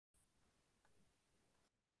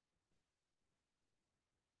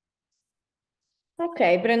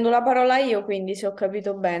Ok, prendo la parola io, quindi se ho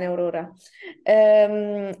capito bene, Aurora.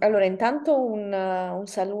 Allora, intanto un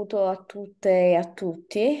saluto a tutte e a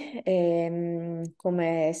tutti.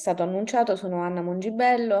 Come è stato annunciato, sono Anna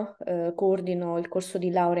Mongibello, coordino il corso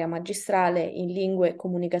di laurea magistrale in Lingue e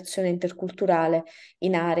Comunicazione Interculturale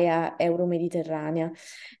in Area Euromediterranea.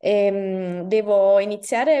 Devo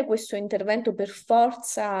iniziare questo intervento per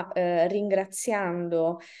forza,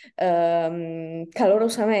 ringraziando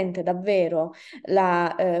calorosamente davvero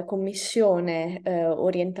la Commissione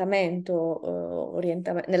Orientamento,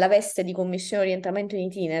 nella veste di Commissione Orientamento in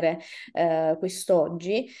itinere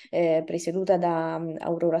quest'oggi, presieduta da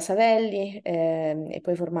Aurora Savelli e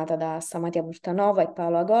poi formata da Stamatia Portanova e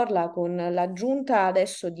Paola Gorla, con l'aggiunta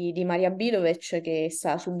adesso di Maria Bidovic che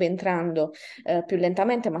sta subentrando più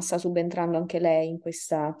lentamente, ma sta subentrando anche lei in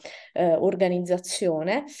questa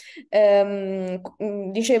organizzazione.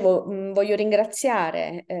 Dicevo, voglio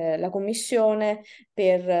ringraziare la Commissione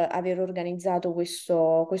per aver organizzato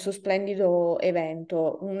questo splendido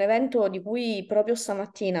evento, un evento di cui proprio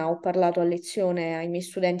stamattina ho parlato a lezione ai miei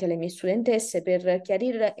studenti e alle mie studentesse per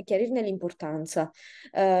chiarirne l'importanza.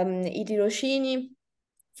 I tirocini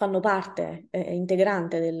fanno parte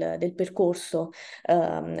integrante del percorso,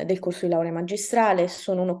 del corso di laurea magistrale,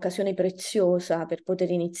 sono un'occasione preziosa per poter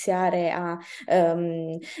iniziare a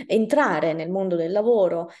entrare nel mondo del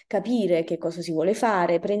lavoro, capire che cosa si vuole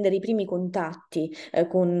fare, prendere i primi contatti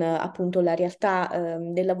con appunto la realtà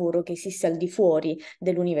del lavoro che esiste al di fuori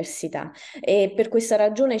dell'università. E per questa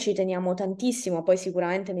ragione ci teniamo tantissimo, poi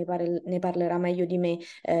sicuramente ne parlerà meglio di me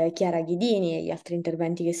Chiara Ghidini e gli altri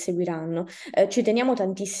interventi che seguiranno. Ci teniamo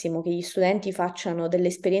tantissimo che gli studenti facciano delle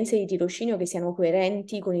esperienze di tirocinio che siano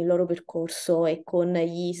coerenti con il loro percorso e con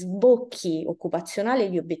gli sbocchi occupazionali e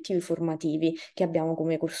gli obiettivi formativi che abbiamo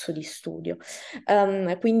come corso di studio.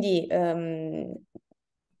 Quindi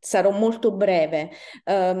sarò molto breve.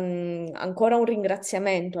 Ancora un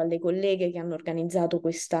ringraziamento alle colleghe che hanno organizzato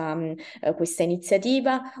questa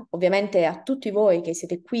iniziativa, ovviamente a tutti voi che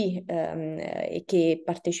siete qui e che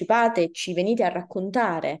partecipate, ci venite a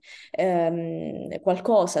raccontare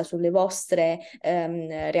qualcosa sulle vostre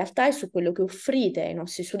realtà e su quello che offrite ai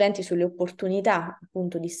nostri studenti, sulle opportunità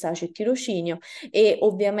appunto di stage e tirocinio e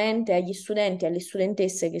ovviamente agli studenti e alle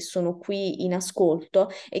studentesse che sono qui in ascolto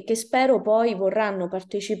e che spero poi vorranno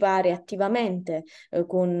partecipare attivamente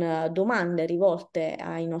con domande rivolte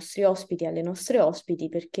ai nostri ospiti e alle nostre ospiti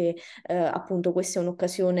perché appunto questa è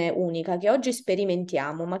un'occasione unica che oggi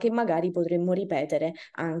sperimentiamo ma che magari potremmo ripetere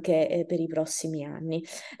anche per i prossimi anni.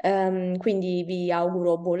 Quindi vi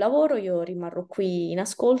auguro buon lavoro, io rimarrò qui in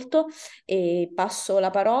ascolto e passo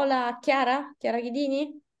la parola a Chiara, Chiara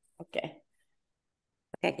Ghidini. Ok.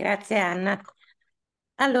 Ok, grazie Anna.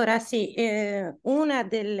 Allora sì, una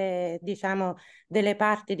delle, diciamo, delle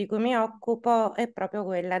parti di cui mi occupo è proprio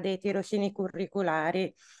quella dei tirocini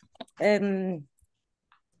curriculari. Ehm,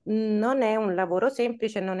 Non è un lavoro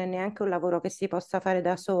semplice, non è neanche un lavoro che si possa fare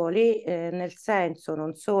da soli, nel senso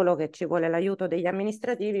non solo che ci vuole l'aiuto degli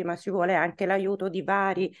amministrativi, ma ci vuole anche l'aiuto di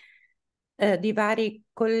vari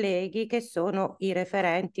colleghi che sono i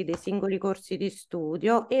referenti dei singoli corsi di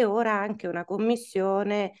studio e ora anche una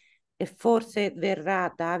commissione e forse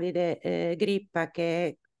verrà Davide Grippa che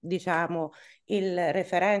è diciamo il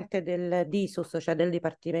referente del DSUS, cioè del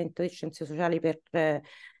Dipartimento di Scienze Sociali per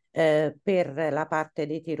la parte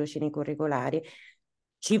dei tirocini curricolari.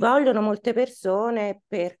 Ci vogliono molte persone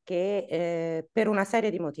perché, per una serie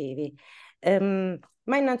di motivi.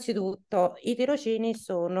 Ma innanzitutto i tirocini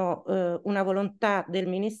sono una volontà del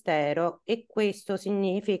Ministero e questo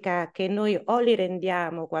significa che noi o li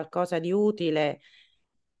rendiamo qualcosa di utile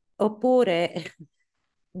oppure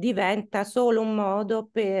diventa solo un modo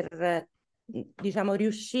per, diciamo,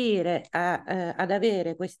 riuscire ad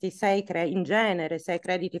avere questi in genere sei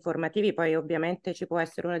crediti formativi, poi ovviamente ci può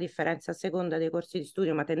essere una differenza a seconda dei corsi di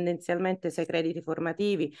studio, ma tendenzialmente sei crediti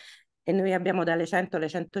formativi e noi abbiamo dalle 100 alle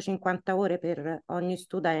 150 ore per ogni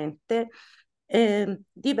studente.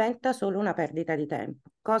 Diventa solo una perdita di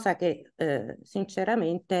tempo, cosa che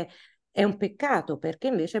sinceramente è un peccato perché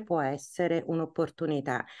invece può essere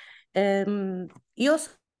un'opportunità. Io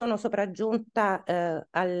sono sopraggiunta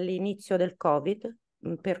all'inizio del Covid,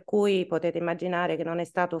 per cui potete immaginare che non è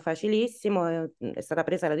stato facilissimo, è stata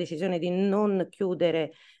presa la decisione di non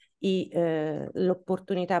chiudere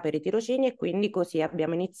l'opportunità per i tirocini e quindi così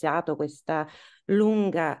abbiamo iniziato questa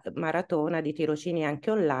lunga maratona di tirocini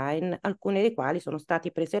anche online, alcuni dei quali sono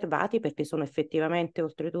stati preservati perché sono effettivamente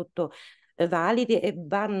oltretutto validi e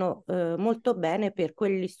vanno molto bene per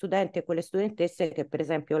quegli studenti e quelle studentesse che per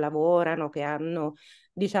esempio lavorano, che hanno,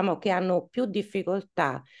 diciamo, che hanno più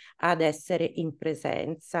difficoltà ad essere in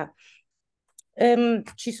presenza.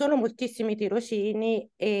 Ci sono moltissimi tirocini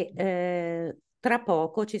e tra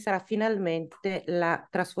poco ci sarà finalmente la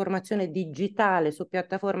trasformazione digitale su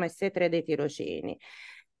piattaforma S3 dei tirocini.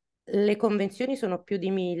 Le convenzioni sono più di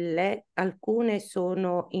 1000, alcune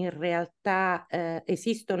sono in realtà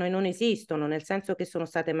esistono e non esistono, nel senso che sono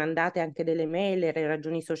state mandate anche delle mail, le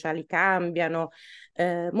ragioni sociali cambiano.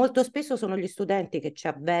 Molto spesso sono gli studenti che ci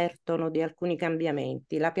avvertono di alcuni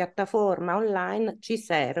cambiamenti. La piattaforma online ci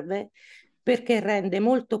serve perché rende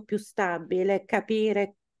molto più stabile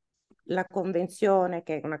capire la convenzione,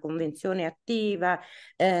 che è una convenzione attiva,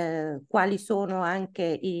 quali sono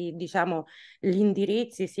anche diciamo, gli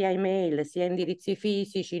indirizzi, sia email, sia indirizzi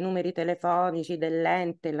fisici, numeri telefonici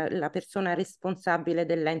dell'ente, la persona responsabile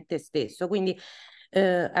dell'ente stesso. Quindi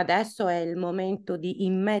adesso è il momento di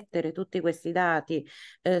immettere tutti questi dati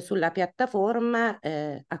sulla piattaforma.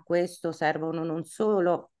 A questo servono non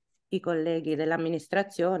solo i colleghi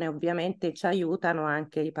dell'amministrazione, ovviamente ci aiutano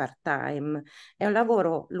anche i part-time. È un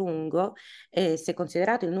lavoro lungo e se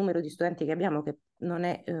considerato il numero di studenti che abbiamo, che non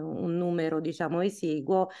è un numero diciamo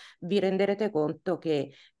esiguo, vi renderete conto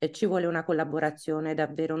che ci vuole una collaborazione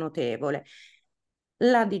davvero notevole.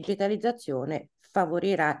 La digitalizzazione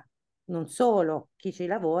favorirà non solo chi ci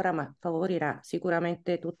lavora, ma favorirà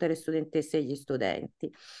sicuramente tutte le studentesse e gli studenti.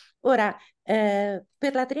 Ora,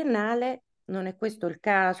 per la triennale non è questo il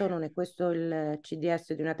caso, non è questo il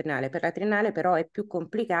CDS di una triennale. Per la triennale però è più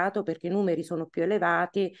complicato perché i numeri sono più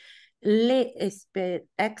elevati, le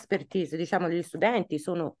expertise, diciamo, degli studenti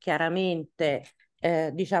sono chiaramente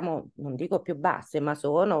diciamo, non dico più basse, ma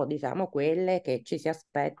sono, diciamo, quelle che ci si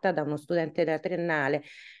aspetta da uno studente della triennale.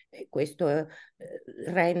 E questo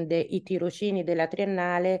rende i tirocini della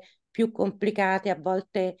triennale più complicati, a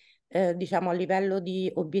volte diciamo a livello di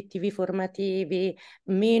obiettivi formativi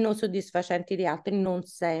meno soddisfacenti di altri, non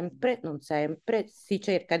sempre, non sempre, si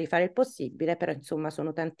cerca di fare il possibile, però insomma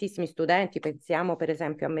sono tantissimi studenti, pensiamo per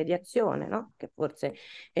esempio a mediazione, no? Che forse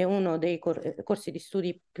è uno dei corsi di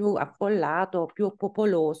studi più affollato, più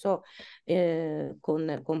popoloso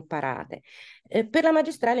con parate. Per la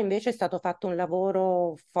magistrale invece è stato fatto un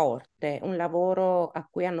lavoro forte, un lavoro a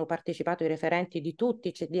cui hanno partecipato i referenti di tutti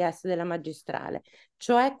i CDS della magistrale,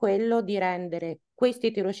 cioè quello di rendere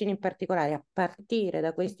questi tirocini in particolare, a partire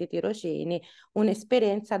da questi tirocini,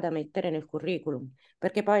 un'esperienza da mettere nel curriculum,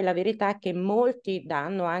 perché poi la verità è che molti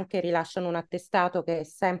danno anche, rilasciano un attestato che è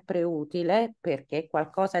sempre utile, perché è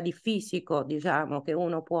qualcosa di fisico, diciamo, che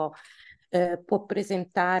uno può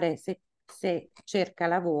presentare se cerca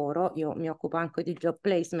lavoro. Io mi occupo anche di job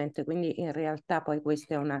placement, quindi in realtà poi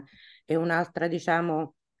questa è un'altra,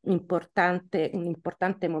 diciamo, un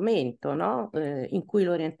importante momento, no? In cui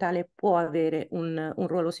l'orientale può avere un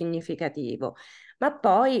ruolo significativo, ma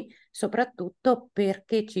poi soprattutto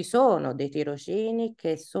perché ci sono dei tirocini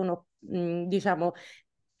che sono, diciamo,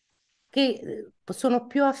 che sono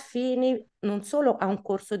più affini non solo a un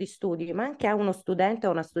corso di studi, ma anche a uno studente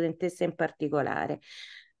o una studentessa in particolare.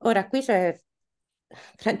 Ora, qui c'è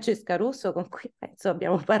Francesca Russo, con cui penso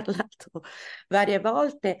abbiamo parlato varie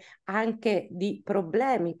volte anche di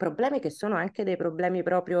problemi che sono anche dei problemi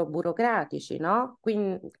proprio burocratici, no?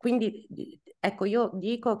 Quindi ecco, io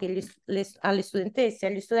dico che alle studentesse e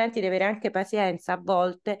agli studenti di avere anche pazienza a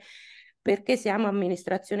volte perché siamo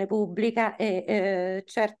amministrazione pubblica e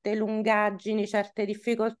certe lungaggini, certe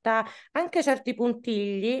difficoltà, anche certi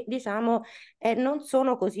puntigli, diciamo, non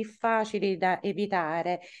sono così facili da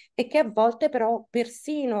evitare e che a volte però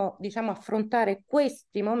persino, diciamo, affrontare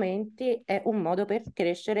questi momenti è un modo per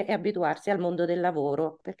crescere e abituarsi al mondo del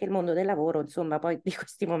lavoro, perché il mondo del lavoro, insomma, poi di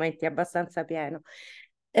questi momenti è abbastanza pieno.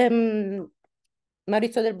 Ehm,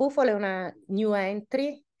 Maurizio del Bufalo è una new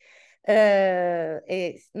entry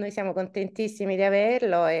e noi siamo contentissimi di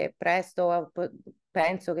averlo e presto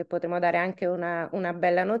penso che potremo dare anche una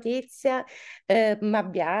bella notizia, ma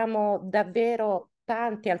abbiamo davvero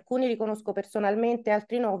tanti, alcuni li conosco personalmente,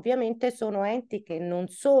 altri no, ovviamente sono enti che non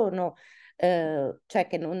sono, cioè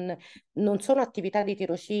che non sono attività di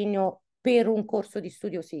tirocinio per un corso di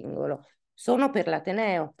studio singolo, sono per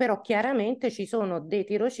l'Ateneo, però chiaramente ci sono dei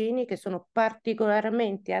tirocini che sono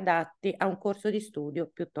particolarmente adatti a un corso di studio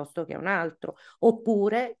piuttosto che a un altro,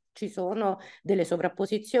 oppure ci sono delle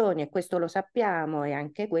sovrapposizioni e questo lo sappiamo e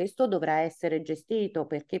anche questo dovrà essere gestito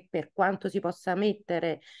perché per quanto si possa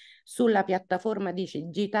mettere sulla piattaforma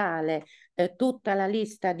digitale tutta la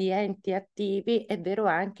lista di enti attivi, è vero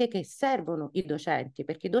anche che servono i docenti,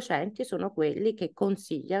 perché i docenti sono quelli che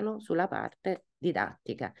consigliano sulla parte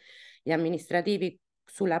didattica, gli amministrativi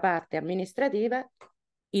sulla parte amministrativa,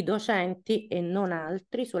 i docenti e non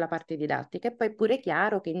altri sulla parte didattica. E poi è pure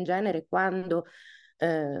chiaro che in genere quando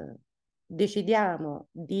eh, decidiamo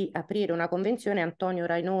di aprire una convenzione. Antonio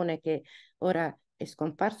Rainone, che ora è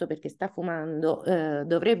scomparso perché sta fumando,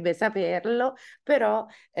 dovrebbe saperlo, però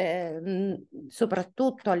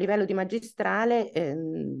soprattutto a livello di magistrale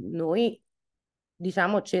noi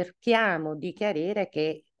diciamo cerchiamo di chiarire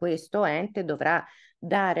che questo ente dovrà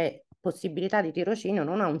dare possibilità di tirocinio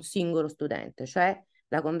non a un singolo studente, cioè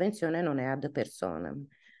la convenzione non è ad personam.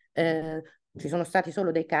 Ci sono stati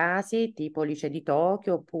solo dei casi tipo Lice di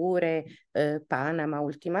Tokyo oppure Panama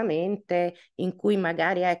ultimamente, in cui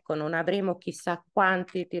magari ecco, non avremo chissà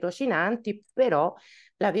quanti tirocinanti, però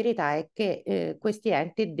la verità è che questi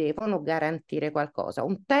enti devono garantire qualcosa.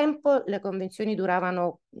 Un tempo le convenzioni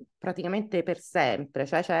duravano praticamente per sempre,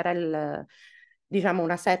 cioè c'era il, diciamo,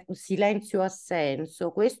 un silenzio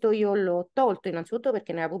assenso. Questo io l'ho tolto innanzitutto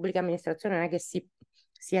perché nella pubblica amministrazione non è che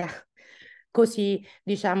sia così,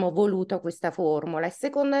 diciamo, voluta questa formula, e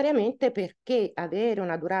secondariamente perché avere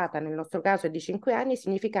una durata, nel nostro caso è di 5 anni,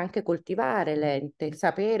 significa anche coltivare l'ente,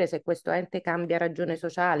 sapere se questo ente cambia ragione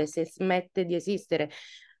sociale, se smette di esistere,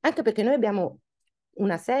 anche perché noi abbiamo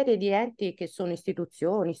una serie di enti che sono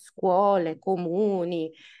istituzioni, scuole,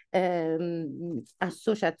 comuni,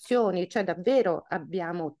 associazioni, cioè davvero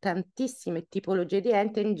abbiamo tantissime tipologie di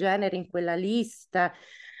enti. In genere in quella lista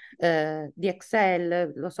di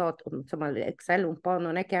Excel, lo so, insomma, Excel un po'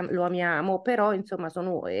 non è che lo amiamo, però insomma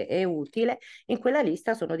è utile. In quella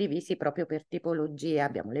lista sono divisi proprio per tipologia.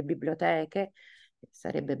 Abbiamo le biblioteche,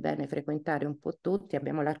 sarebbe bene frequentare un po' tutti,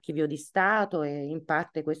 abbiamo l'archivio di Stato, e in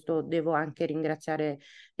parte questo devo anche ringraziare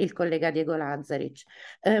il collega Diego Lazzaric,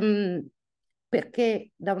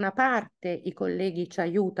 perché da una parte i colleghi ci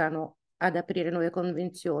aiutano ad aprire nuove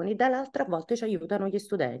convenzioni, dall'altra volta ci aiutano gli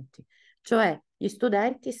studenti. Cioè gli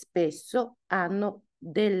studenti spesso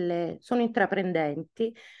sono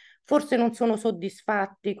intraprendenti, forse non sono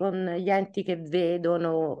soddisfatti con gli enti che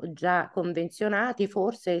vedono già convenzionati,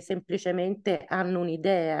 forse semplicemente hanno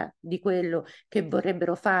un'idea di quello che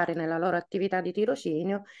vorrebbero fare nella loro attività di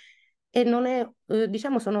tirocinio, e non è,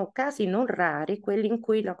 diciamo, sono casi non rari quelli in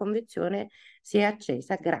cui la convenzione si è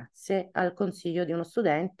accesa grazie al consiglio di uno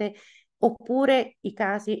studente, oppure i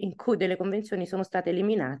casi in cui delle convenzioni sono state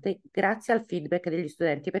eliminate grazie al feedback degli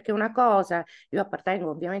studenti, perché una cosa, io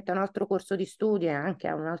appartengo ovviamente a un altro corso di studio e anche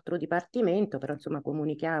a un altro dipartimento, però insomma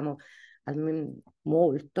comunichiamo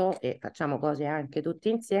molto e facciamo cose anche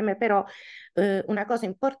tutti insieme, però una cosa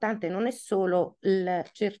importante non è solo il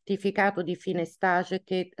certificato di fine stage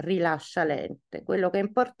che rilascia l'ente, quello che è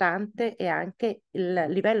importante è anche il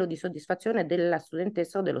livello di soddisfazione della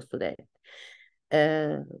studentessa o dello studente.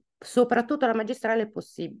 Soprattutto alla magistrale è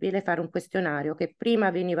possibile fare un questionario che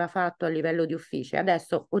prima veniva fatto a livello di uffici,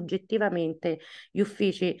 adesso oggettivamente gli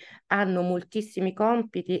uffici hanno moltissimi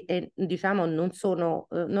compiti e diciamo non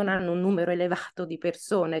hanno un numero elevato di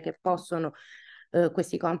persone che possono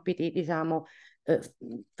questi compiti, diciamo,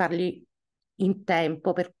 farli in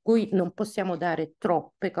tempo, per cui non possiamo dare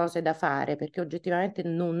troppe cose da fare, perché oggettivamente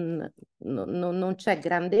non c'è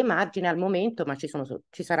grande margine al momento, ma ci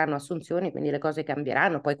saranno assunzioni, quindi le cose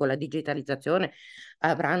cambieranno, poi con la digitalizzazione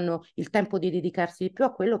avranno il tempo di dedicarsi di più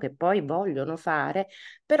a quello che poi vogliono fare,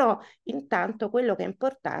 però intanto quello che è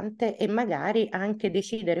importante è magari anche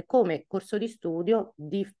decidere come corso di studio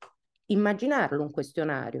di immaginarlo un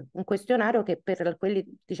questionario che per quelli,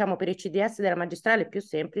 diciamo, per i CDS della magistrale è più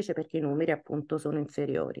semplice perché i numeri appunto sono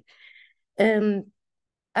inferiori. Ehm,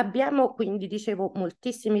 Abbiamo quindi, dicevo,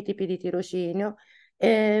 moltissimi tipi di tirocinio.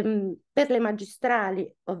 Per le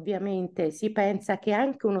magistrali ovviamente si pensa che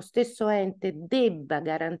anche uno stesso ente debba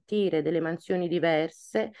garantire delle mansioni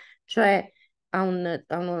diverse, cioè a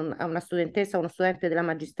una studentessa, a uno studente della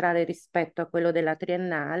magistrale rispetto a quello della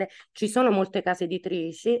triennale. Ci sono molte case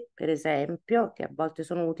editrici, per esempio, che a volte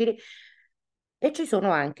sono utili, e ci sono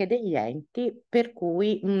anche degli enti per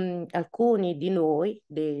cui alcuni di noi,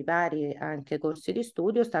 dei vari anche corsi di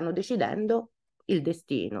studio, stanno decidendo il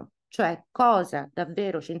destino, cioè cosa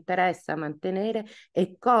davvero ci interessa mantenere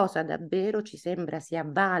e cosa davvero ci sembra sia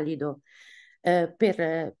valido eh,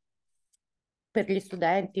 per, per gli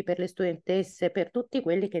studenti, per le studentesse, per tutti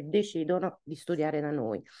quelli che decidono di studiare da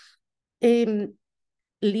noi. E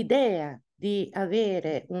l'idea di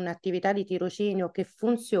avere un'attività di tirocinio che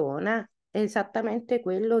funziona è esattamente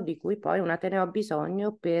quello di cui poi un ateneo ha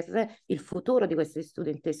bisogno per il futuro di queste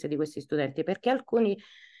studentesse e di questi studenti, perché alcuni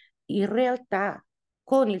in realtà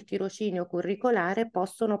con il tirocinio curricolare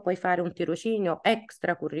possono poi fare un tirocinio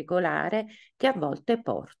extracurricolare che a volte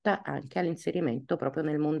porta anche all'inserimento proprio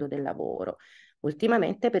nel mondo del lavoro.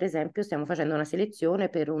 Ultimamente, per esempio, stiamo facendo una selezione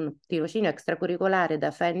per un tirocinio extracurricolare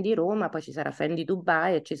da FEN di Roma, poi ci sarà FEN di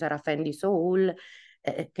Dubai e ci sarà FEN di Seoul,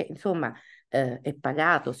 che insomma è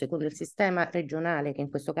pagato secondo il sistema regionale, che in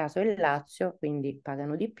questo caso è il Lazio, quindi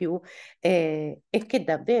pagano di più, e che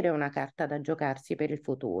davvero è una carta da giocarsi per il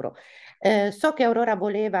futuro. So che Aurora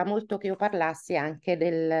voleva molto che io parlassi anche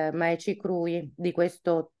del Maeci Crui, di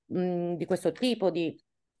questo tipo di,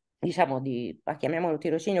 diciamo, chiamiamolo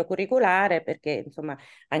tirocinio curriculare, perché insomma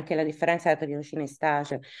anche la differenza tra tirocini e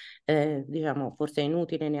stage, diciamo, forse è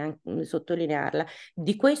inutile neanche sottolinearla.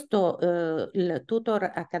 Di questo il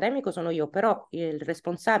tutor accademico sono io, però il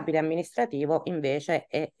responsabile amministrativo invece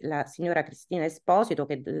è la signora Cristina Esposito,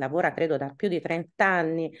 che lavora credo da più di 30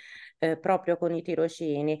 anni proprio con i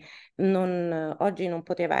tirocini. Oggi non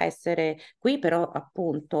poteva essere qui, però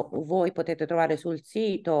appunto voi potete trovare sul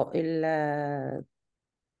sito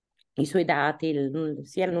i suoi dati,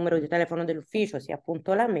 sia il numero di telefono dell'ufficio, sia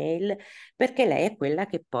appunto la mail, perché lei è quella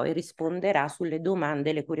che poi risponderà sulle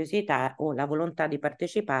domande, le curiosità o la volontà di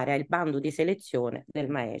partecipare al bando di selezione del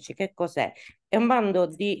MAECI. Che cos'è? È un bando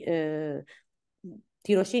di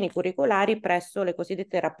tirocini curricolari presso le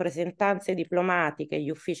cosiddette rappresentanze diplomatiche, gli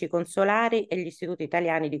uffici consolari e gli istituti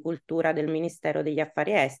italiani di cultura del Ministero degli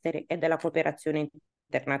Affari Esteri e della Cooperazione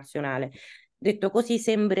Internazionale. Detto così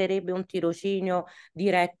sembrerebbe un tirocinio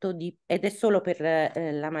diretto ed è solo per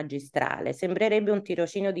la magistrale, sembrerebbe un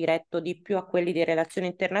tirocinio diretto di più a quelli di relazioni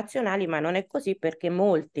internazionali, ma non è così, perché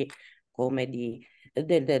molti, come di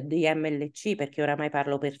MLC, perché oramai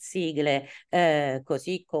parlo per sigle,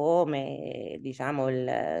 così come diciamo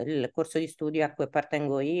il corso di studio a cui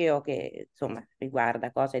appartengo io, che insomma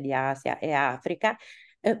riguarda cose di Asia e Africa,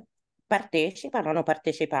 eh, hanno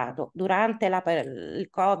partecipato. Durante il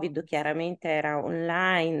Covid chiaramente era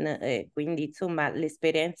online, quindi insomma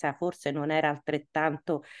l'esperienza forse non era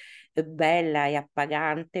altrettanto bella e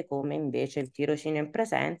appagante come invece il tirocinio in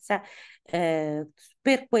presenza.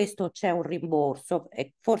 Per questo c'è un rimborso,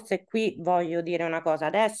 e forse qui voglio dire una cosa.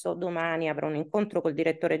 Adesso domani avrò un incontro col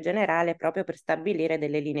direttore generale proprio per stabilire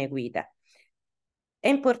delle linee guida. È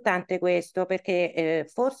importante questo perché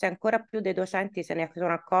forse ancora più dei docenti se ne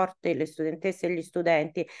sono accorti, le studentesse e gli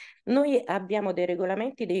studenti. Noi abbiamo dei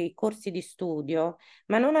regolamenti dei corsi di studio,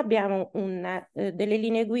 ma non abbiamo delle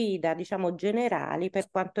linee guida, diciamo, generali per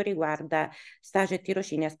quanto riguarda stage e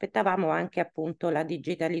tirocini. Aspettavamo anche appunto la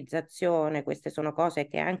digitalizzazione. Queste sono cose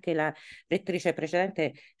che anche la rettrice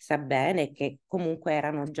precedente sa bene, che comunque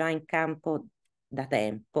erano già in campo da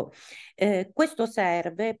tempo. Questo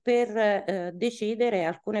serve per decidere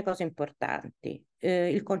alcune cose importanti.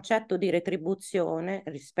 Il concetto di retribuzione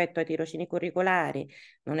rispetto ai tirocini curricolari.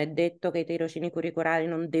 Non è detto che i tirocini curricolari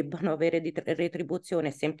non debbano avere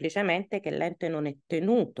retribuzione, semplicemente che l'ente non è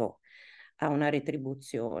tenuto a una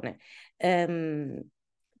retribuzione. Ehm,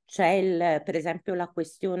 per esempio la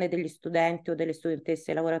questione degli studenti o delle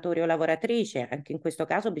studentesse lavoratori o lavoratrici. Anche in questo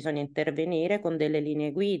caso bisogna intervenire con delle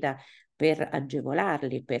linee guida per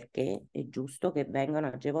agevolarli, perché è giusto che vengano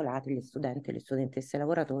agevolati gli studenti e le studentesse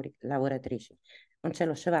lavoratori, lavoratrici. Non ce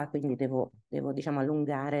lo va, quindi devo diciamo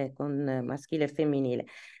allungare con maschile e femminile.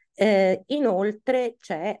 Inoltre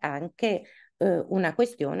c'è anche una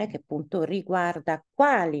questione che appunto riguarda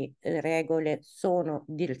quali regole sono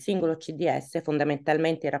del singolo CDS,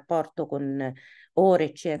 fondamentalmente il rapporto con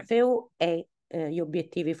ore CFU e gli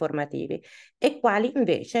obiettivi formativi, e quali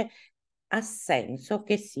invece ha senso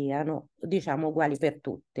che siano, diciamo, uguali per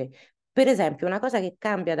tutti. Per esempio, una cosa che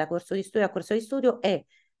cambia da corso di studio a corso di studio è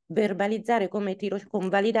convalidare come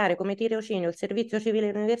tirocinio il servizio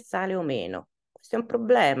civile universale o meno. Questo è un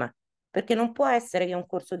problema, perché non può essere che un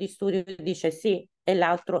corso di studio dice sì e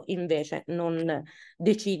l'altro invece non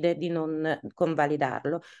decide di non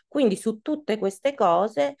convalidarlo. Quindi su tutte queste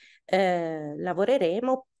cose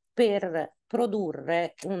lavoreremo per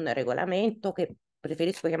produrre un regolamento che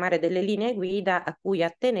preferisco chiamare delle linee guida a cui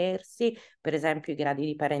attenersi, per esempio i gradi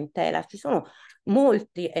di parentela. Ci sono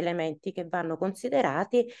molti elementi che vanno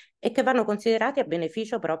considerati e che vanno considerati a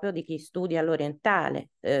beneficio proprio di chi studia all'orientale,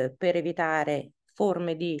 per evitare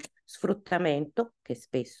forme di sfruttamento che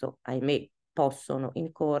spesso, ahimè, possono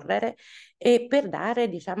incorrere, e per dare,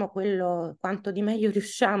 diciamo, quello quanto di meglio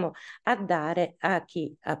riusciamo a dare a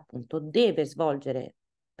chi appunto deve svolgere,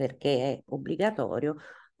 perché è obbligatorio,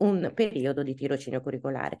 un periodo di tirocinio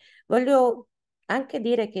curricolare. Voglio anche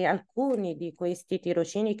dire che alcuni di questi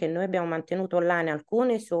tirocini che noi abbiamo mantenuto online,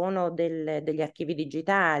 alcuni sono degli archivi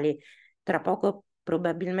digitali. Tra poco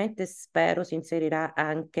probabilmente, spero, si inserirà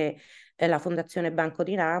anche la Fondazione Banco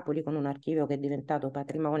di Napoli con un archivio che è diventato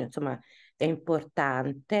patrimonio, insomma è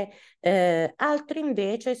importante. Altri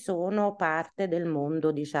invece sono parte del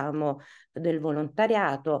mondo, diciamo, del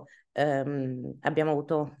volontariato. Abbiamo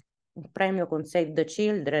avuto un premio con Save the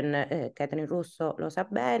Children, Catherine Russo lo sa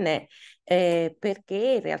bene,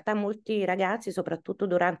 perché in realtà molti ragazzi, soprattutto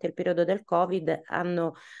durante il periodo del Covid,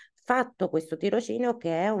 hanno fatto questo tirocinio,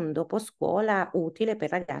 che è un doposcuola utile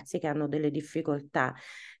per ragazzi che hanno delle difficoltà.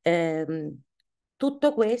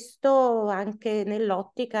 Tutto questo anche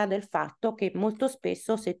nell'ottica del fatto che molto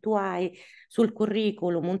spesso, se tu hai sul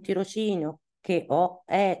curriculum un tirocinio che o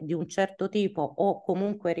è di un certo tipo o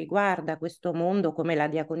comunque riguarda questo mondo, come la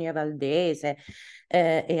diaconia valdese,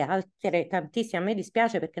 e altre tantissime, a me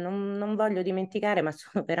dispiace perché non voglio dimenticare, ma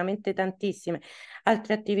sono veramente tantissime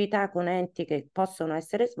altre attività con enti che possono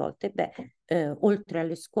essere svolte, beh, oltre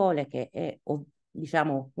alle scuole, che è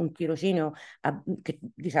diciamo un tirocinio che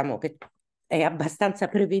diciamo che è abbastanza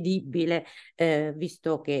prevedibile,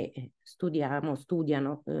 visto che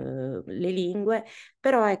studiano le lingue,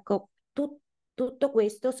 però ecco, tutto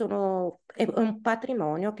questo è un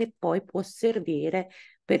patrimonio che poi può servire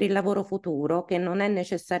per il lavoro futuro, che non è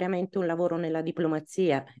necessariamente un lavoro nella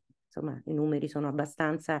diplomazia. Insomma, i numeri sono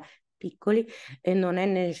abbastanza piccoli, e non è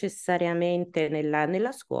necessariamente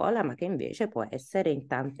nella scuola, ma che invece può essere in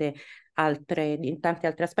tanti altri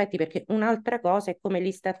aspetti, perché un'altra cosa è come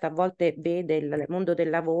l'Istat a volte vede il mondo del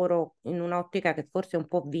lavoro in un'ottica che forse è un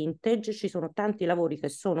po' vintage. Ci sono tanti lavori che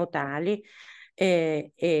sono tali,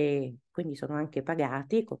 e quindi sono anche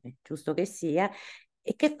pagati, come è giusto che sia,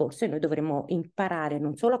 e che forse noi dovremmo imparare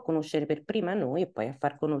non solo a conoscere per prima noi, e poi a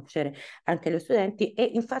far conoscere anche gli studenti. E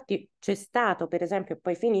infatti c'è stato, per esempio, e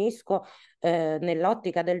poi finisco,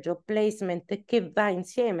 nell'ottica del job placement che va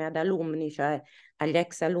insieme ad alumni, cioè agli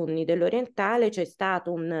ex alunni dell'Orientale, c'è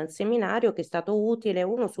stato un seminario che è stato utile,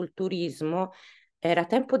 uno sul turismo. Era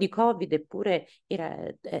tempo di Covid, eppure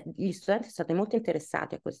gli studenti sono stati molto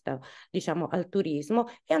interessati a questo, diciamo, al turismo,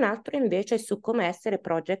 e un altro invece su come essere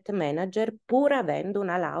project manager pur avendo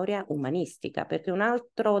una laurea umanistica, perché un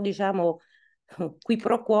altro, diciamo, qui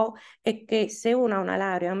pro quo è che se uno ha una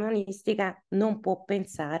laurea umanistica non può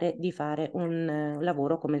pensare di fare un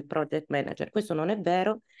lavoro come il project manager. Questo non è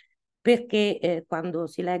vero, perché quando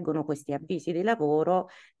si leggono questi avvisi di lavoro,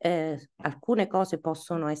 alcune cose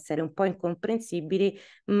possono essere un po' incomprensibili,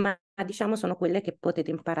 ma diciamo sono quelle che potete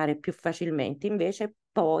imparare più facilmente. Invece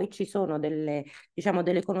poi ci sono diciamo,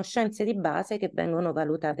 delle conoscenze di base che vengono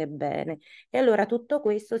valutate bene. E allora tutto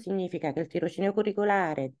questo significa che il tirocinio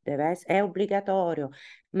curricolare è obbligatorio,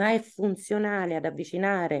 ma è funzionale ad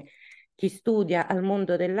avvicinare chi studia al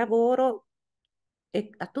mondo del lavoro e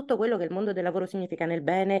a tutto quello che il mondo del lavoro significa nel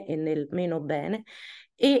bene e nel meno bene,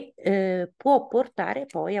 e può portare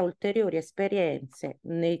poi a ulteriori esperienze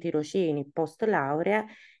nei tirocini post laurea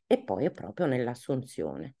e poi proprio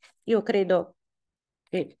nell'assunzione. Io credo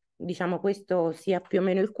che, diciamo, questo sia più o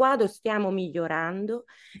meno il quadro. Stiamo migliorando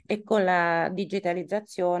e con la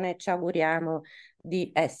digitalizzazione ci auguriamo di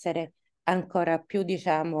essere ancora più,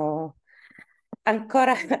 diciamo,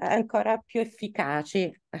 ancora, ancora più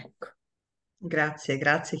efficaci. Ecco. Grazie,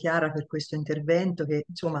 grazie Chiara per questo intervento che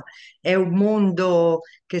insomma è un mondo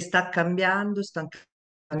che sta cambiando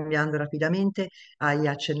rapidamente. Hai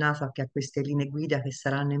accennato anche a queste linee guida che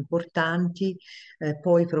saranno importanti,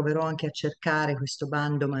 poi proverò anche a cercare questo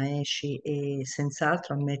bando Maesci e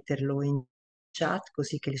senz'altro a metterlo in chat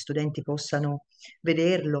così che gli studenti possano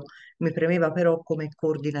vederlo. Mi premeva però come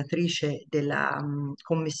coordinatrice della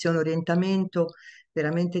Commissione Orientamento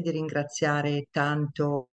veramente di ringraziare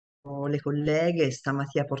tanto le colleghe,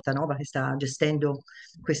 Stamatia Portanova che sta gestendo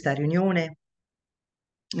questa riunione,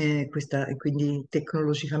 e quindi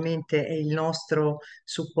tecnologicamente è il nostro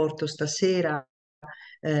supporto stasera,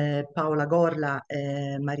 Paola Gorla,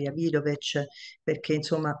 Maria Vidovec, perché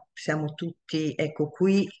insomma siamo tutti, ecco,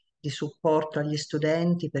 qui di supporto agli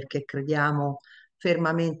studenti perché crediamo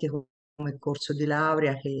fermamente come corso di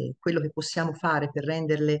laurea che quello che possiamo fare per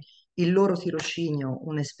renderle il loro tirocinio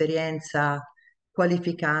un'esperienza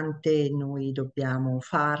qualificante, noi dobbiamo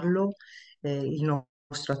farlo. Il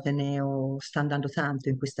nostro Ateneo sta andando tanto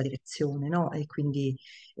in questa direzione, no? E quindi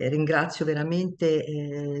ringrazio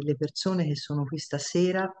veramente le persone che sono qui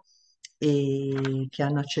stasera e che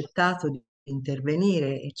hanno accettato di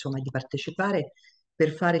intervenire, e, insomma, di partecipare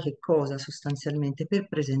per fare che cosa sostanzialmente? Per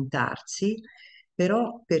presentarsi,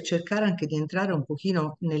 però per cercare anche di entrare un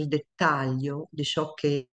pochino nel dettaglio di ciò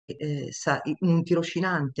che un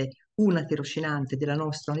tirocinante, una tirocinante della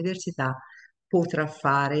nostra università potrà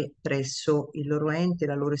fare presso il loro ente,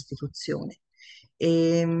 la loro istituzione.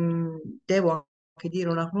 E, devo anche dire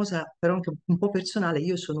una cosa, però anche un po' personale,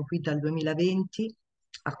 io sono qui dal 2020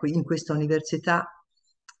 in questa università,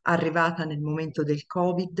 arrivata nel momento del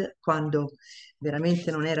Covid, quando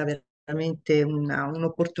veramente non era veramente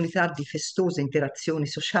un'opportunità di festose interazioni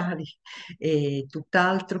sociali e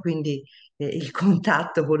tutt'altro, quindi il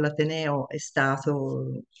contatto con l'Ateneo è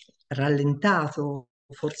stato rallentato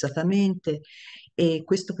forzatamente e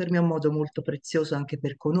questo per me è un modo molto prezioso anche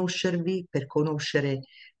per conoscervi, per conoscere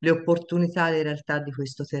le opportunità e le realtà di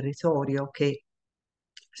questo territorio che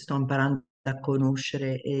sto imparando a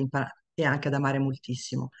conoscere e anche ad amare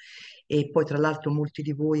moltissimo. E poi tra l'altro molti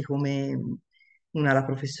di voi come la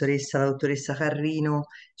professoressa, la dottoressa Carrino,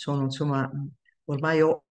 sono insomma ormai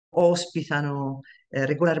ospitano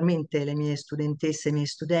regolarmente le mie studentesse e i miei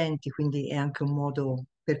studenti, quindi è anche un modo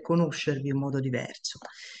per conoscervi, un modo diverso.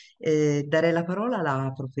 Darei la parola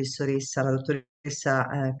alla professoressa, la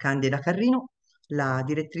dottoressa Candida Carrino, la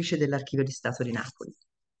direttrice dell'Archivio di Stato di Napoli.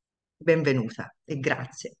 Benvenuta e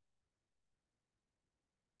grazie.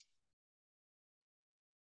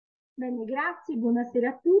 Bene, grazie, buonasera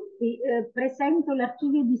a tutti. Presento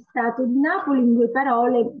l'Archivio di Stato di Napoli in 2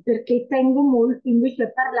 parole perché tengo molto invece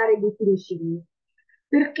a parlare dei tirocini.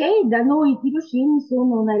 Perché da noi i tirocini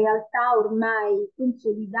sono una realtà ormai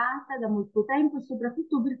consolidata da molto tempo e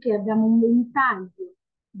soprattutto perché abbiamo un ventaglio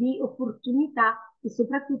di opportunità e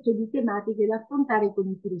soprattutto di tematiche da affrontare con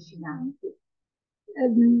i tirocinanti.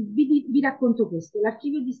 Vi racconto questo.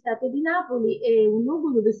 L'Archivio di Stato di Napoli è un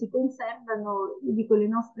luogo dove si conservano, io dico, le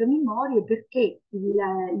nostre memorie perché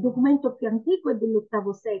il documento più antico è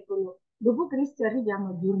dell'VIII secolo d.C. arriviamo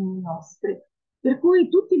a giorni nostri. Per cui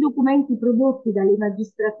tutti i documenti prodotti dalle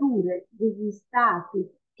magistrature degli stati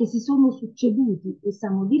che si sono succeduti,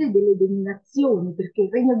 possiamo dire delle dominazioni, perché il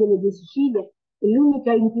Regno delle Due Sicilie è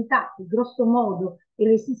l'unica entità che grosso modo è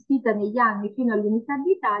resistita negli anni fino all'unità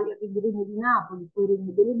d'Italia, quindi il Regno di Napoli, poi il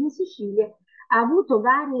Regno delle Due Sicilie, ha avuto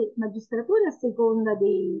varie magistrature a seconda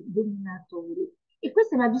dei dominatori e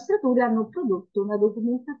queste magistrature hanno prodotto una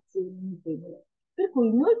documentazione notevole. Per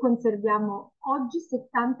cui noi conserviamo oggi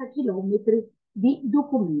 70 chilometri di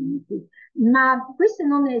documenti, ma questa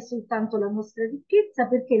non è soltanto la nostra ricchezza,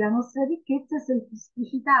 perché la nostra ricchezza si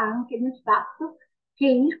esplicita anche nel fatto che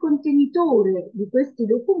il contenitore di questi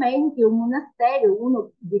documenti è un monastero,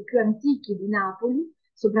 uno dei più antichi di Napoli,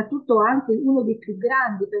 soprattutto anche uno dei più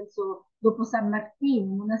grandi, penso dopo San Martino,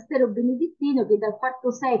 un monastero benedettino che dal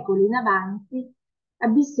IV secolo in avanti ha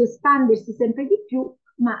visto espandersi sempre di più,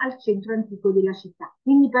 ma al centro antico della città.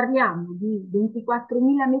 Quindi parliamo di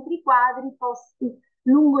 24.000 metri quadri posti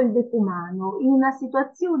lungo il decumano, in una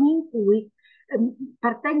situazione in cui,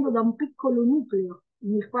 partendo da un piccolo nucleo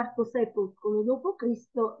nel IV secolo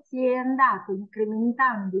d.C., si è andato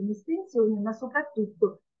incrementando in estensione, ma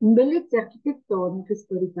soprattutto in bellezze architettoniche e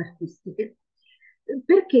storico-artistiche.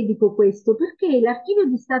 Perché dico questo? Perché l'Archivio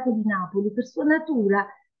di Stato di Napoli, per sua natura,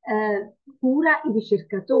 cura i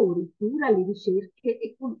ricercatori, cura le ricerche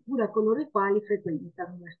e cura coloro i quali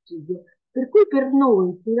frequentano l'archivio. Per cui per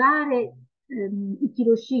noi curare i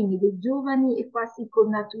tirocini dei giovani è quasi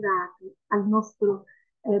connaturato al nostro,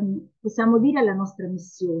 possiamo dire, alla nostra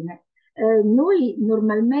missione. Noi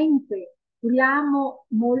normalmente curiamo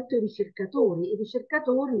molto i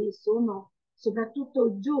ricercatori sono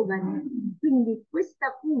soprattutto giovani, quindi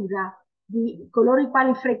questa cura di coloro i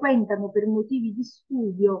quali frequentano per motivi di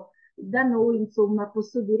studio, da noi, insomma,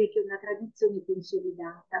 posso dire che è una tradizione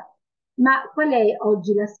consolidata. Ma qual è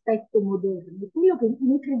oggi l'aspetto moderno?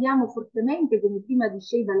 Noi crediamo fortemente, come prima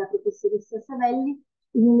diceva la professoressa Savelli,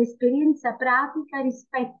 in un'esperienza pratica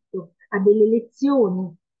rispetto a delle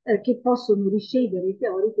lezioni che possono ricevere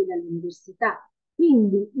teoriche dall'università.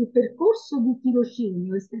 Quindi il percorso di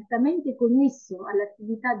tirocinio è strettamente connesso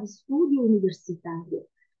all'attività di studio universitario.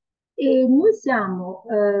 E noi siamo,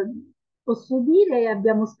 posso dire,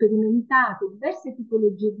 abbiamo sperimentato diverse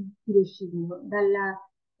tipologie di tirocinio, dalla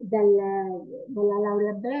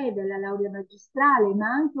laurea breve alla laurea magistrale, ma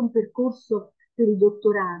anche un percorso per i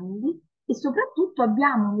dottorandi e soprattutto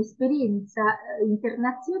abbiamo un'esperienza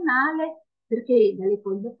internazionale perché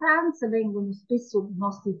dall'École de France vengono spesso i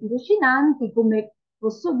nostri tirocinanti, come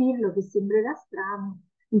posso dirlo che sembrerà strano,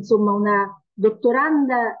 insomma una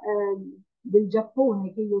dottoranda del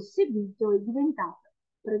Giappone che io ho seguito è diventata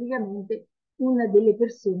praticamente una delle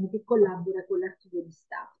persone che collabora con l'Archivio di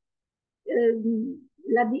Stato.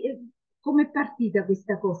 Come è partita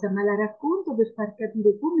questa cosa? Ma la racconto per far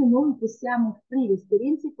capire come noi possiamo offrire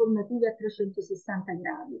esperienze formative a 360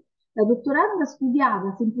 gradi. La dottoranda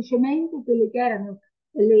studiava semplicemente quelle che erano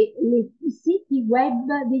i siti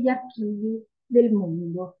web degli archivi del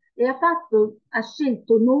mondo e ha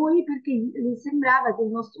scelto noi perché le sembrava che il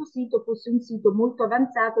nostro sito fosse un sito molto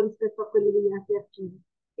avanzato rispetto a quello degli altri archivi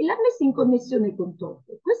e l'ha messa in connessione con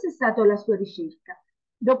Ottobre. Questa è stata la sua ricerca.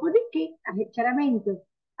 Dopodiché, chiaramente,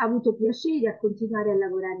 ha avuto piacere a continuare a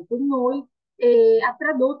lavorare con noi e ha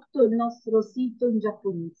tradotto il nostro sito in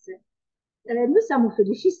giapponese. Noi siamo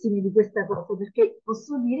felicissimi di questa cosa perché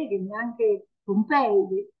posso dire che neanche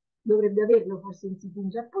Pompei dovrebbe averlo forse un sito in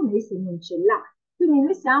giapponese, non ce l'ha. Quindi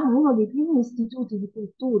noi siamo uno dei primi istituti di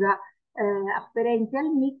cultura afferenti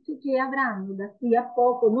al MIC che avranno da qui a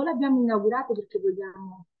poco, non l'abbiamo inaugurato perché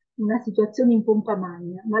vogliamo una situazione in pompa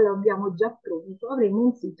magna, ma lo abbiamo già pronto, avremo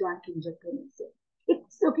un sito anche in giapponese. E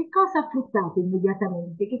questo che cosa ha fruttato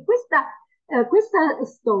immediatamente? Che questa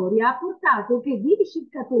storia ha portato che dei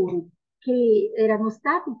ricercatori che erano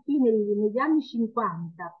stati qui negli anni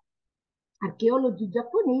 50, archeologi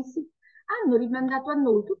giapponesi, hanno rimandato a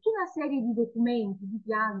noi tutta una serie di documenti, di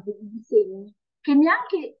piante, di disegni, che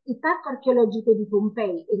neanche il Parco archeologico di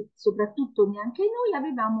Pompei e soprattutto neanche noi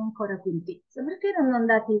avevamo ancora contezza, perché erano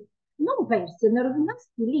andati, non persi, erano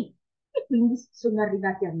rimasti lì e quindi sono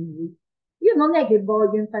arrivati a noi. Io non è che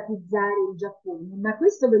voglio enfatizzare il Giappone, ma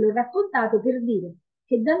questo ve l'ho raccontato per dire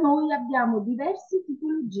che da noi abbiamo diverse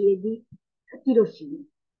tipologie di tirocini.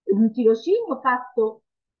 Un tirocinio fatto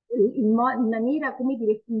in maniera, come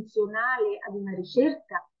dire, funzionale ad una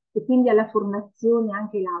ricerca e quindi alla formazione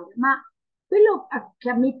anche laurea, ma quello che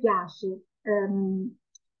a me piace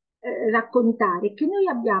raccontare è che noi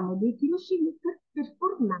abbiamo dei tirocini per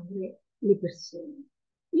formare le persone.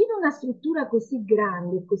 In una struttura così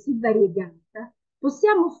grande e così variegata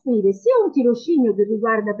possiamo offrire sia un tirocinio che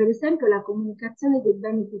riguarda per esempio la comunicazione dei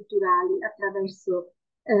beni culturali attraverso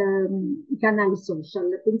i canali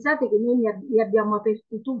social. Pensate che noi li abbiamo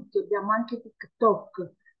aperti tutti, abbiamo anche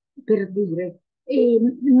TikTok per dire,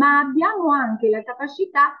 ma abbiamo anche la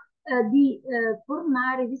capacità di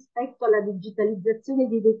formare rispetto alla digitalizzazione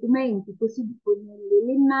dei documenti, così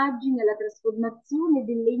le immagini, la trasformazione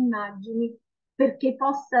delle immagini perché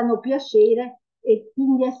possano piacere e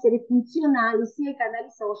quindi essere funzionali sia ai canali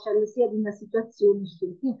social sia ad una situazione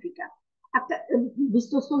scientifica. Vi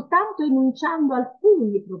sto soltanto enunciando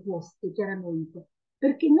alcune proposte, chiaramente,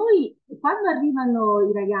 perché noi, quando arrivano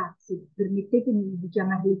i ragazzi, permettetemi di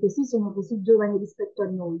chiamarli così, sono così giovani rispetto a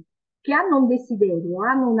noi, che hanno un desiderio,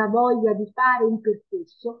 hanno una voglia di fare un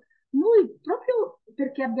percorso, noi proprio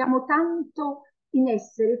perché abbiamo tanto in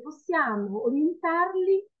essere possiamo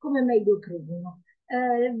orientarli come meglio credono.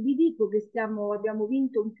 Vi dico che abbiamo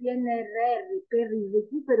vinto un PNRR per il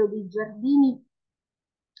recupero dei giardini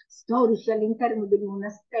storici all'interno del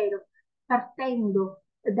monastero, partendo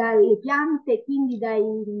dalle piante, quindi dai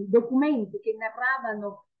documenti che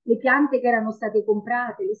narravano le piante che erano state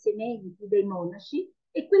comprate, le sementi dei monaci,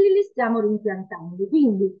 e quelli li stiamo rimpiantando.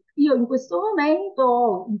 Quindi io in questo momento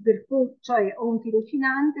ho un percorso, cioè ho un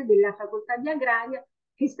tirocinante della facoltà di agraria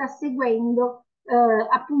che sta seguendo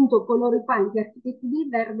appunto coloro i quali, gli architetti del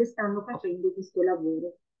verde, stanno facendo questo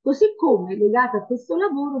lavoro. Così come legato a questo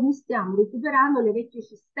lavoro noi stiamo recuperando le vecchie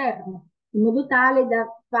cisterne in modo tale da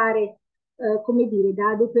fare, come dire, da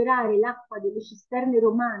adoperare l'acqua delle cisterne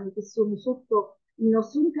romane che sono sotto il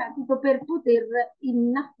nostro impianto per poter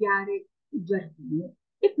innaffiare i giardini.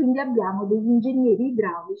 E quindi abbiamo degli ingegneri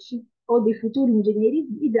idraulici o dei futuri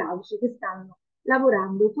ingegneri idraulici che stanno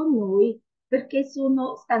lavorando con noi perché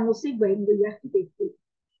stanno seguendo gli architetti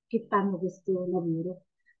che fanno questo lavoro.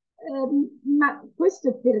 Ma questo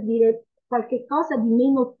è per dire qualche cosa di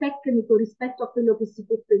meno tecnico rispetto a quello che si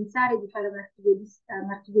può pensare di fare un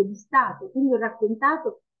archivio di Stato. Quindi ho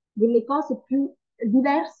raccontato delle cose più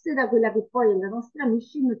diverse da quella che poi è la nostra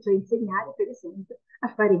mission, cioè insegnare per esempio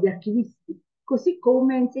a fare gli archivisti, così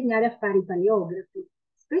come insegnare a fare i paleografi.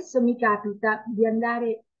 Spesso mi capita di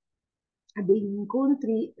andare a degli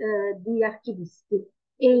incontri di archivisti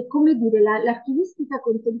e come dire l'archivistica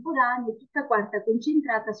contemporanea è tutta quanta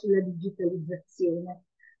concentrata sulla digitalizzazione,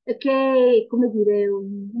 che è come dire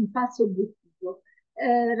un falso obiettivo.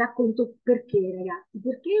 Racconto perché, ragazzi,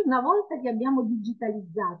 perché una volta che abbiamo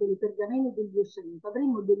digitalizzato le pergamene del 200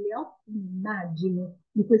 avremo delle ottime immagini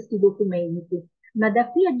di questi documenti, ma da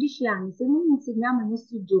qui a 10 anni se non insegniamo ai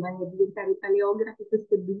nostri giovani a diventare paleografi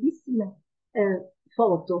queste bellissime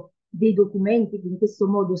foto dei documenti che in questo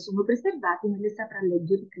modo sono preservati, non le saprà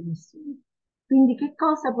leggere più nessuno. Quindi che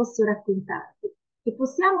cosa posso raccontarvi? Che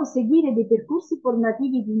possiamo seguire dei percorsi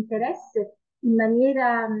formativi di interesse in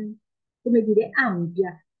maniera, come dire,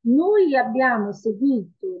 ampia. Noi abbiamo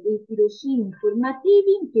seguito dei tirocini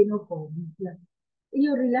formativi in pieno Covid.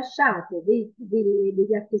 Io ho rilasciato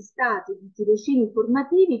degli attestati di tirocini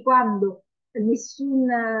formativi quando nessun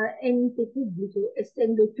ente pubblico,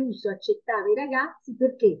 essendo chiuso, accettava i ragazzi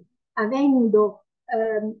perché avendo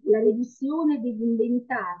la revisione degli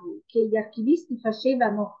inventari che gli archivisti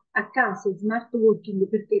facevano a casa in smart working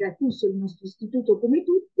perché era chiuso il nostro istituto come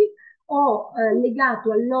tutti, Ho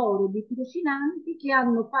legato a loro dei tirocinanti che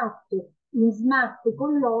hanno fatto in smart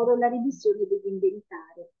con loro la revisione degli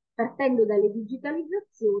inventari, partendo dalle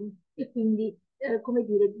digitalizzazioni e quindi come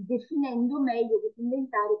dire, definendo meglio questi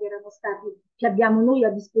inventari che erano stati, che abbiamo noi a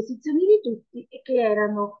disposizione di tutti e che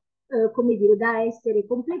erano come dire, da essere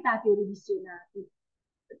completati o revisionati.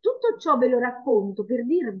 Tutto ciò ve lo racconto per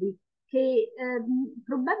dirvi che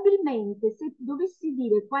probabilmente se dovessi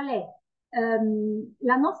dire qual è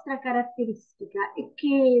la nostra caratteristica è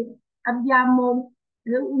che abbiamo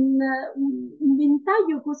un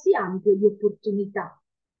ventaglio così ampio di opportunità.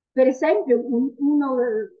 Per esempio,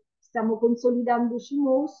 stiamo consolidandoci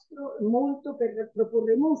molto per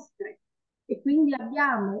proporre mostre e quindi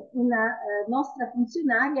abbiamo una nostra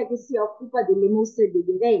funzionaria che si occupa delle mostre e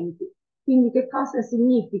degli eventi. Quindi che cosa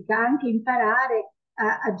significa? Anche imparare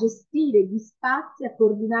a gestire gli spazi, a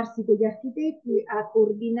coordinarsi con gli architetti, a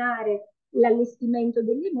coordinare l'allestimento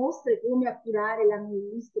delle mostre, come a curare la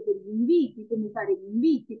mail list per gli inviti, come fare gli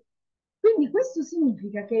inviti. Quindi questo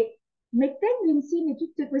significa che mettendo insieme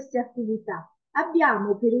tutte queste attività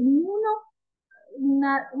abbiamo per ognuno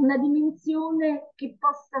una dimensione che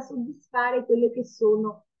possa soddisfare quelle che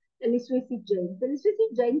sono le sue esigenze. Le sue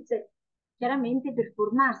esigenze chiaramente per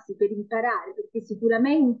formarsi, per imparare, perché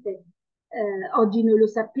sicuramente oggi noi lo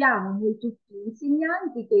sappiamo, noi tutti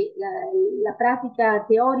insegnanti, che la pratica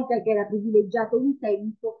teorica che era privilegiata un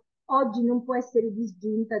tempo, oggi non può essere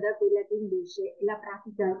disgiunta da quella che invece è la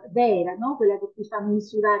pratica vera, no? Quella che ti fa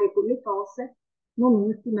misurare con le cose, non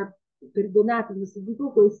ultima, perdonatemi se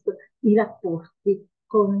dico questo, i rapporti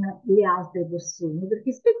con le altre persone,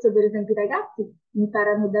 perché spesso per esempio i ragazzi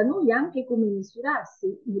imparano da noi anche come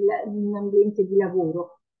misurarsi in un ambiente di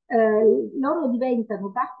lavoro. Loro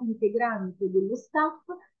diventano parte integrante dello staff,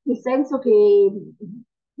 nel senso che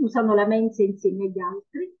usano la mensa insieme agli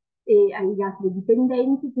altri e agli altri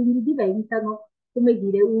dipendenti, quindi diventano, come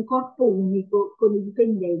dire, un corpo unico con i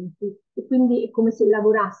dipendenti e quindi è come se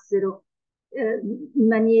lavorassero in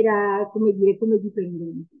maniera, come dire, come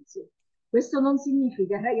dipendenti. Sì. Questo non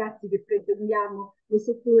significa, ragazzi, che pretendiamo le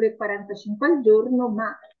 7 ore e 45 al giorno,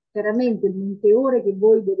 ma chiaramente il monte ore che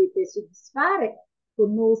voi dovete soddisfare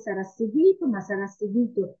con noi sarà seguito, ma sarà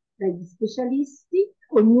seguito dagli specialisti,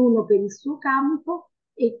 ognuno per il suo campo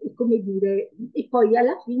e come dire, e poi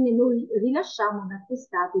alla fine noi rilasciamo un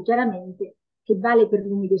attestato chiaramente che vale per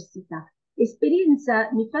l'università. Esperienza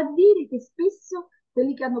mi fa dire che spesso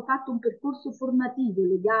quelli che hanno fatto un percorso formativo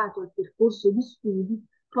legato al percorso di studi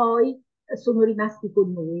poi sono rimasti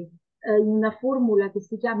con noi in una formula che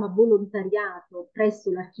si chiama volontariato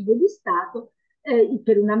presso l'Archivio di Stato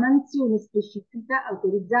per una mansione specifica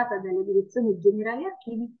autorizzata dalla Direzione Generale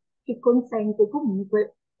Archivi che consente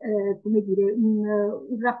comunque come dire,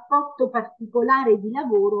 un rapporto particolare di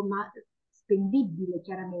lavoro ma spendibile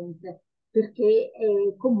chiaramente perché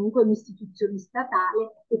è comunque un'istituzione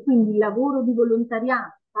statale e quindi il lavoro di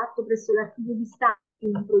volontariato fatto presso l'Archivio di Stato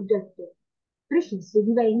in un progetto preciso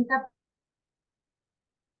diventa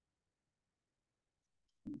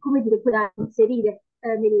come dire, da inserire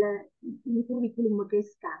nel curriculum che è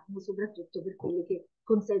scarno, soprattutto per quelli che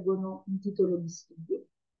conseguono un titolo di studio.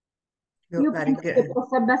 Io penso che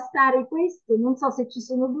possa bastare questo, non so se ci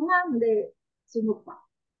sono domande, sono qua.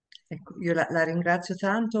 Ecco, io la ringrazio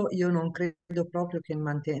tanto, io non credo proprio che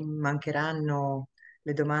mancheranno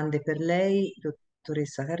le domande per lei,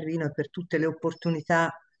 dottoressa Carrino, e per tutte le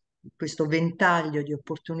opportunità, questo ventaglio di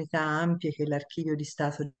opportunità ampie che l'Archivio di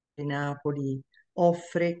Stato di Napoli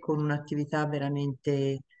offre con un'attività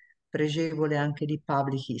veramente pregevole anche di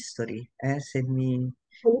public history, se mi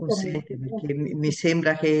consente, perché mi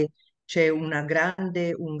sembra che c'è un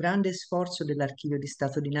grande sforzo dell'Archivio di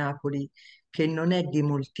Stato di Napoli che non è di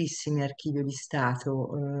moltissimi archivi di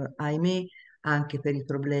Stato, ahimè, anche per i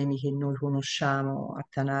problemi che noi conosciamo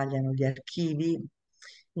attanagliano gli archivi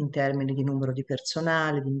in termini di numero di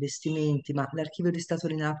personale, di investimenti, ma l'Archivio di Stato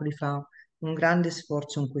di Napoli fa un grande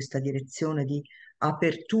sforzo in questa direzione di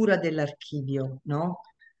apertura dell'archivio, no?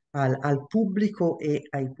 Al pubblico e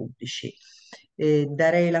ai pubblici.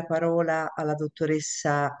 Darei la parola alla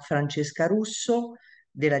dottoressa Francesca Russo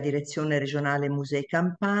della Direzione Regionale Musei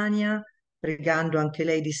Campania, pregando anche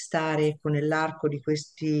lei di stare nell'arco di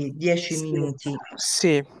questi 10 minuti.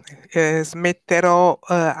 Sì, smetterò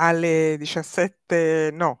alle 17,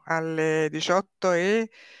 no, alle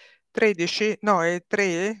 18:13, no, e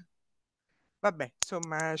 3. Vabbè,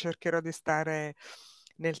 insomma, cercherò di stare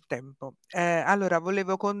nel tempo. Allora,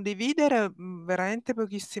 volevo condividere veramente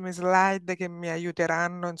pochissime slide che mi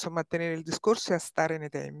aiuteranno, insomma, a tenere il discorso e a stare nei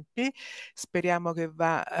tempi. Speriamo che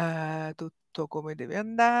va tutto come deve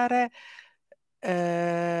andare.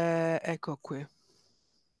 Ecco qui.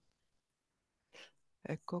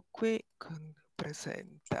 Ecco qui,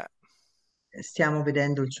 presenta. Stiamo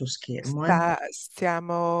vedendo il suo schermo,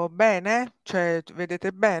 Stiamo bene? Cioè,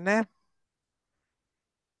 vedete bene?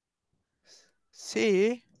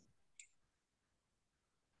 Sì?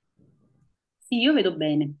 Sì, io vedo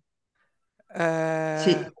bene.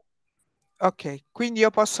 Sì, Ok, quindi io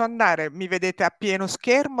posso andare, mi vedete a pieno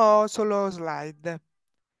schermo o solo slide?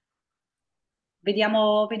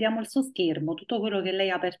 Vediamo il suo schermo, tutto quello che lei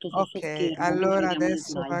ha aperto sul suo Ok, schermo, quindi allora vediamo le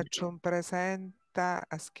adesso slide. faccio un presenta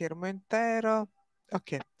a schermo intero.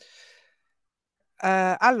 Ok.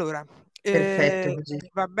 Allora, perfetto così.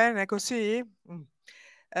 va bene così?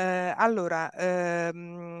 Allora,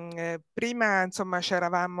 prima insomma ci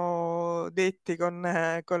eravamo detti con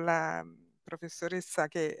la professoressa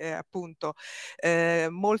che appunto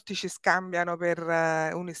molti ci scambiano per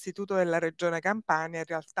un istituto della regione Campania, in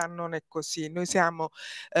realtà non è così. Noi siamo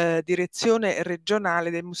direzione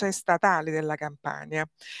regionale dei musei statali della Campania,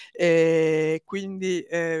 quindi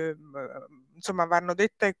insomma vanno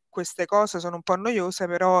dette queste cose, sono un po' noiose,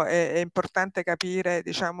 però è importante capire,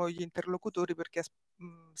 diciamo, gli interlocutori, perché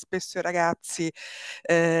spesso i ragazzi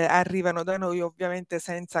arrivano da noi ovviamente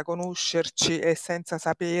senza conoscerci e senza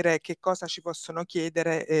sapere che cosa ci possono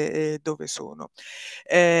chiedere e dove sono,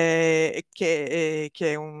 che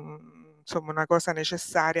è insomma una cosa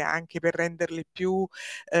necessaria anche per renderli più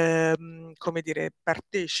come dire,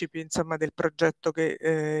 partecipi insomma del progetto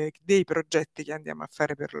dei progetti che andiamo a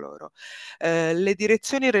fare per loro. Le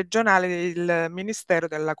direzioni regionali del Ministero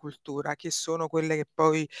della Cultura, che sono quelle che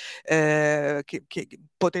poi che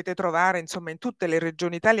potete trovare insomma in tutte le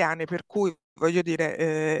regioni italiane, per cui voglio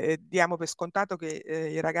dire, diamo per scontato che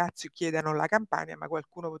i ragazzi chiedano la Campania, ma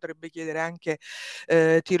qualcuno potrebbe chiedere anche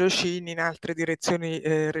tirocini in altre direzioni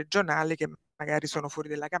regionali che magari sono fuori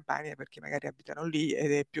della Campania perché magari abitano lì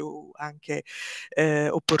ed è più anche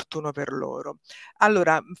opportuno per loro.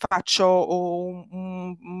 Allora, faccio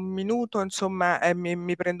un minuto, insomma,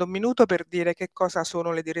 mi prendo un minuto per dire che cosa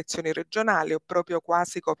sono le direzioni regionali. Ho proprio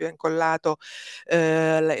quasi copia e incollato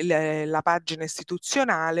la pagina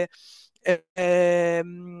istituzionale.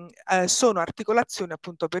 Sono articolazioni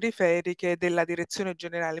appunto periferiche della Direzione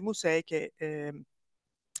Generale Musei, che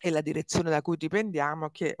è la direzione da cui dipendiamo,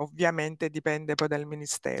 che ovviamente dipende poi dal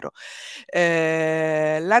Ministero.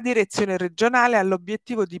 La direzione regionale ha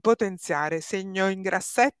l'obiettivo di potenziare, segno in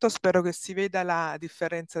grassetto, spero che si veda la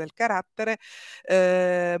differenza del carattere,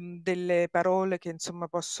 delle parole che insomma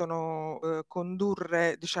possono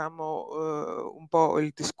condurre, diciamo, un po'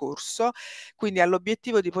 il discorso. Quindi ha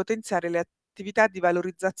l'obiettivo di potenziare le attività di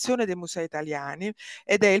valorizzazione dei musei italiani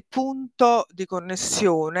ed è il punto di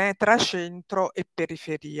connessione tra centro e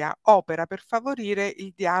periferia. Opera per favorire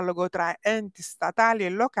il dialogo tra enti statali e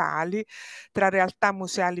locali, tra realtà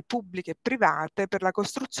museali pubbliche e private, per la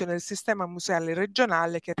costruzione del sistema museale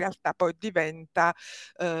regionale, che in realtà poi diventa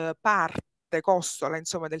parte costola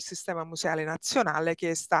insomma del sistema museale nazionale, che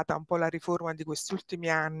è stata un po' la riforma di questi ultimi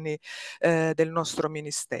anni del nostro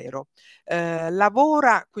ministero.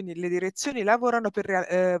 Quindi le direzioni lavorano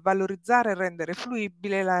per valorizzare e rendere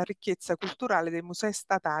fruibile la ricchezza culturale dei musei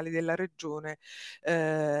statali della regione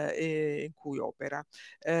in cui opera.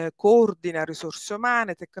 Coordina risorse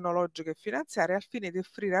umane, tecnologiche e finanziarie al fine di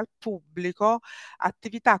offrire al pubblico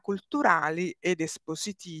attività culturali ed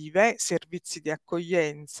espositive, servizi di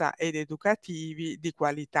accoglienza ed educativi di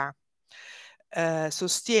qualità.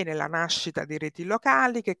 Sostiene la nascita di reti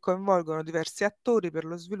locali che coinvolgono diversi attori per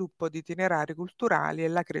lo sviluppo di itinerari culturali e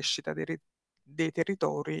la crescita dei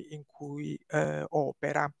territori in cui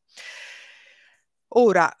opera.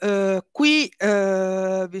 Ora, qui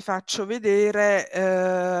vi faccio vedere,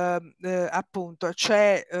 appunto,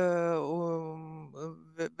 c'è,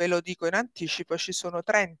 ve lo dico in anticipo, ci sono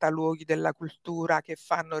 30 luoghi della cultura che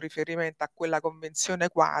fanno riferimento a quella convenzione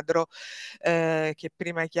quadro che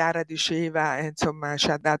prima Chiara diceva, insomma,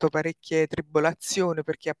 ci ha dato parecchie tribolazioni,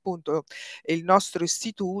 perché appunto il nostro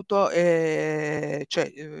istituto,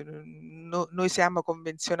 cioè, noi siamo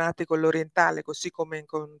convenzionati con l'Orientale, così come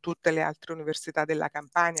con tutte le altre università della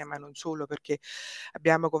Campania, ma non solo, perché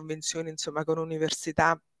abbiamo convenzioni insomma con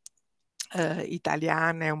università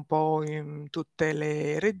italiane un po' in tutte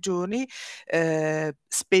le regioni,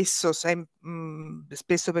 spesso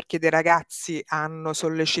perché dei ragazzi hanno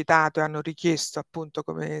sollecitato e hanno richiesto, appunto,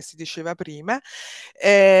 come si diceva prima.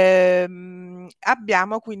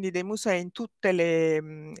 Abbiamo quindi dei musei in tutte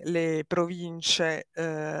le province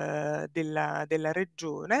della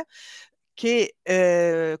regione, che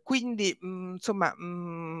quindi insomma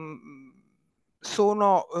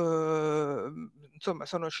sono insomma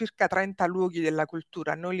sono circa 30 luoghi della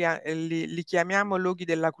cultura. Noi li chiamiamo luoghi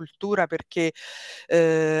della cultura perché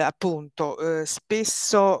appunto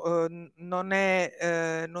spesso non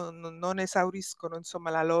esauriscono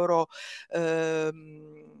insomma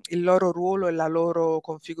il loro ruolo e la loro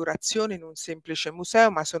configurazione in un semplice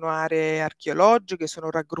museo, ma sono aree archeologiche,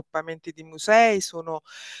 sono raggruppamenti di musei, sono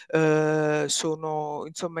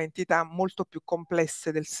insomma entità molto più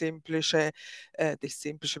complesse del semplice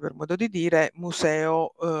per modo di dire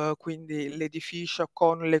museo, quindi l'edificio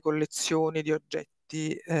con le collezioni di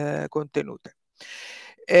oggetti contenute.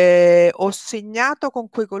 Ho segnato con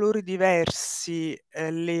quei colori diversi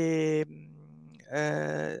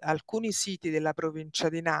alcuni siti della provincia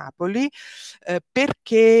di Napoli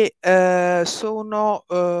perché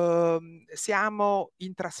siamo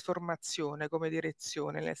in trasformazione come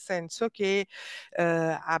direzione, nel senso che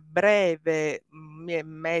a breve,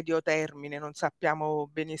 medio termine, non sappiamo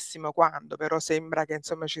benissimo quando, però sembra che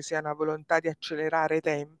insomma ci sia una volontà di accelerare i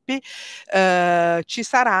tempi, ci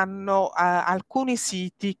saranno alcuni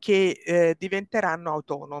siti che diventeranno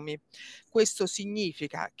autonomi. Questo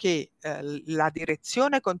significa che la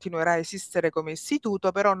direzione continuerà a esistere come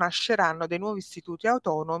istituto, però nasceranno dei nuovi istituti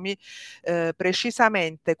autonomi,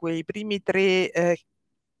 precisamente quei primi tre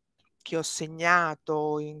che ho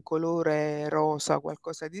segnato in colore rosa o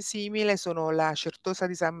qualcosa di simile sono la Certosa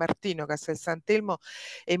di San Martino, Castel Sant'Elmo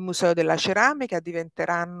e il Museo della Ceramica.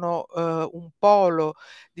 Diventeranno un polo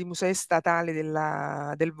di musei statali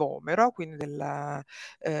del Vomero, quindi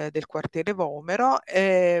del quartiere Vomero,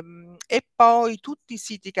 e poi tutti i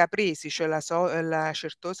siti capresi, cioè la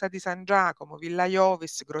Certosa di San Giacomo, Villa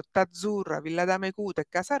Iovis, Grotta Azzurra, Villa d'Amecuta e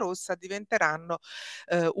Casa Rossa diventeranno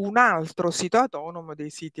un altro sito autonomo dei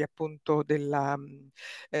siti appunto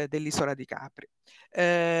dell'isola di Capri.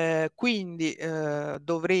 Quindi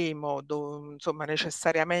dovremo insomma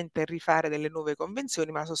necessariamente rifare delle nuove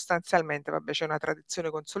convenzioni, ma sostanzialmente vabbè, c'è una tradizione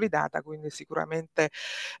consolidata, quindi sicuramente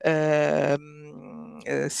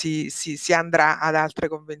si andrà ad altre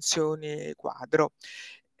convenzioni quadro.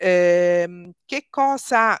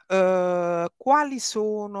 Quali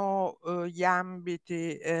sono gli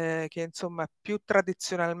ambiti che insomma più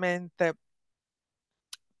tradizionalmente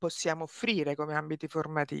possiamo offrire come ambiti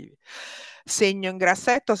formativi? Segno in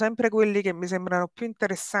grassetto sempre quelli che mi sembrano più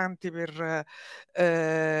interessanti per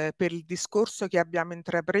il discorso che abbiamo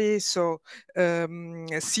intrapreso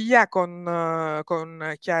sia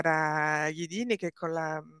con Chiara Ghidini che con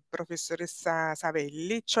la professoressa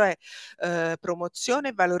Savelli, cioè promozione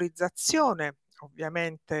e valorizzazione,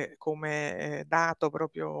 ovviamente come dato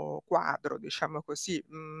proprio quadro, diciamo così,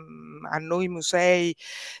 a noi musei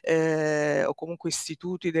o comunque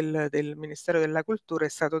istituti del Ministero della Cultura è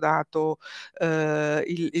stato dato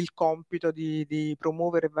il compito di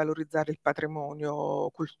promuovere e valorizzare il patrimonio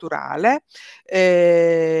culturale,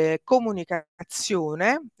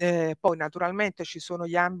 comunicazione, poi naturalmente ci sono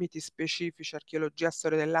gli ambiti specifici, archeologia,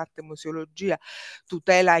 storia dell'arte, museologia,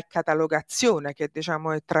 tutela e catalogazione, che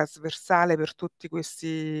diciamo è trasversale per tutti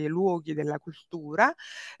questi luoghi della cultura,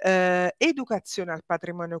 educazione al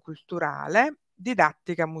patrimonio culturale,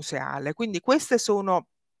 didattica museale. Quindi queste sono,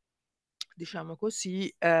 diciamo così,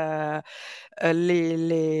 i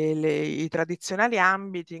tradizionali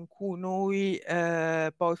ambiti in cui noi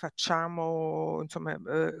poi facciamo, insomma,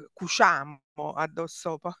 cuciamo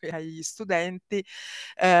addosso poi agli studenti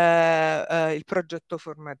il progetto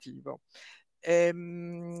formativo.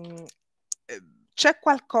 C'è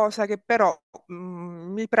qualcosa che però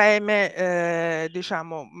mi preme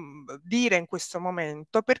diciamo, dire in questo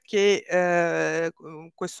momento, perché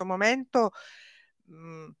in questo momento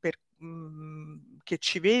che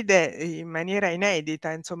ci vede in maniera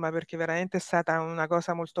inedita, insomma, perché veramente è stata una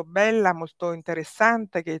cosa molto bella, molto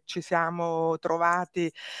interessante, che ci siamo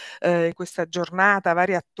trovati in questa giornata,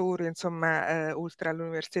 vari attori, insomma, oltre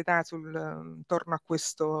all'università, intorno a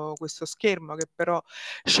questo schermo, che però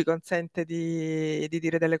ci consente di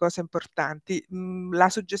dire delle cose importanti. La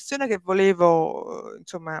suggestione che volevo,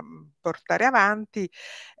 insomma, portare avanti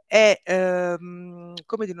è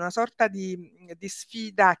come dire, una sorta di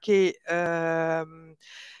sfida che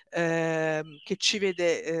ci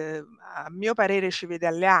vede, a mio parere, ci vede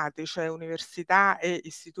alleati, cioè università e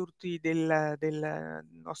istituti del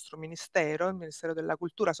nostro Ministero, il Ministero della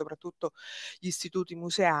Cultura, soprattutto gli istituti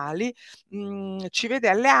museali, ci vede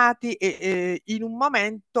alleati e in un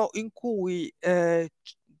momento in cui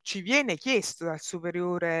ci viene chiesto dal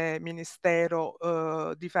superiore ministero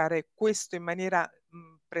di fare questo in maniera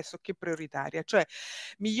pressoché prioritaria, cioè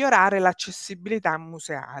migliorare l'accessibilità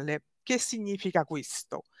museale. Che significa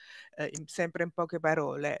questo? sempre in poche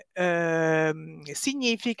parole,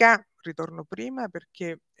 significa, ritorno prima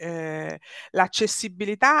perché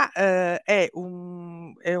l'accessibilità è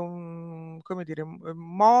un, come dire, un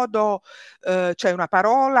modo, cioè una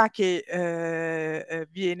parola che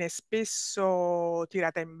viene spesso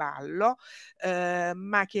tirata in ballo,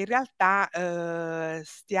 ma che in realtà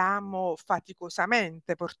stiamo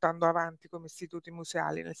faticosamente portando avanti come istituti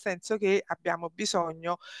museali, nel senso che abbiamo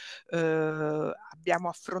bisogno, abbiamo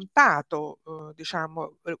affrontato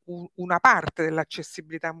diciamo una parte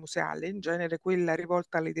dell'accessibilità museale, in genere quella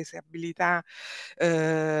rivolta alle disabilità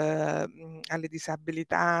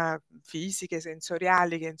fisiche,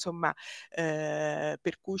 sensoriali, che insomma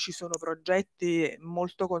per cui ci sono progetti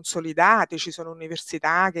molto consolidati, ci sono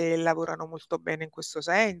università che lavorano molto bene in questo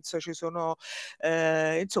senso, ci sono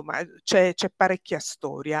insomma c'è parecchia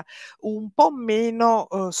storia. Un po' meno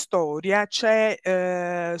storia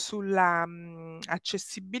c'è sulla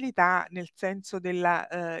accessibilità, nel senso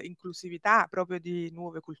della inclusività proprio di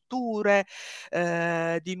nuove culture,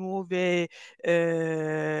 di nuove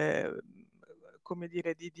come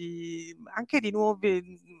dire, anche di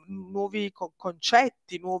nuovi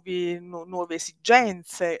concetti, nuove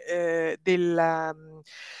esigenze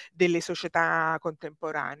delle società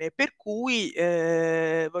contemporanee. Per cui,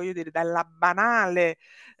 voglio dire, dalla banale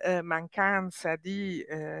mancanza di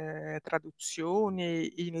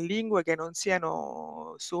traduzioni in lingue che non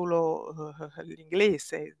siano solo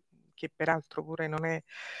l'inglese, che peraltro pure non è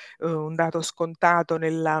un dato scontato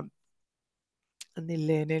nelle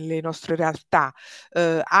nostre realtà,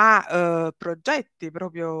 a progetti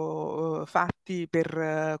proprio fatti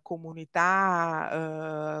per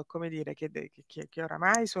comunità, come dire, che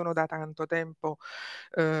oramai sono da tanto tempo,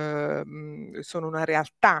 sono una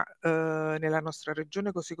realtà nella nostra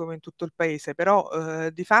regione così come in tutto il paese, però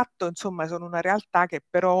di fatto insomma sono una realtà che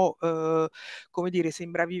però come dire,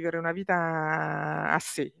 sembra vivere una vita a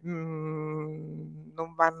sé. Non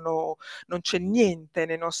c'è niente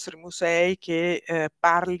nei nostri musei che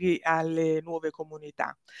parli alle nuove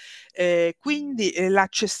comunità. Quindi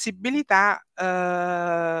l'accessibilità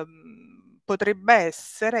potrebbe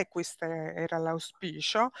essere, questo era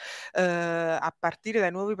l'auspicio, a partire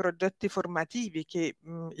dai nuovi progetti formativi che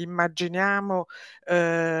immaginiamo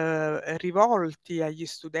rivolti agli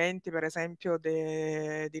studenti, per esempio,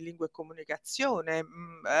 di Lingue e Comunicazione.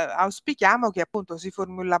 Auspichiamo che appunto si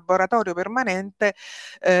formi un laboratorio permanente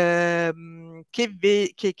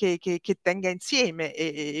che tenga insieme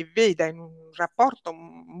e veda in un rapporto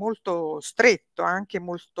molto stretto, anche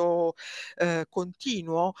molto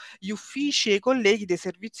continuo, gli uffici e i colleghi dei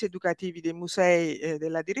servizi educativi dei musei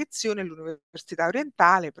della direzione, l'Università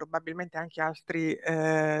Orientale, probabilmente anche altri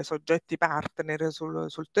soggetti partner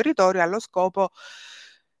sul territorio, allo scopo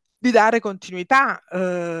di dare continuità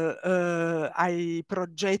ai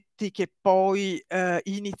progetti che poi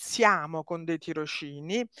iniziamo con dei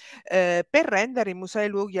tirocini per rendere i musei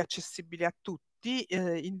luoghi accessibili a tutti,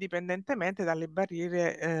 indipendentemente dalle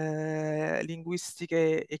barriere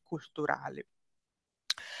linguistiche e culturali.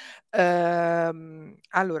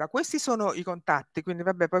 Allora, questi sono i contatti, quindi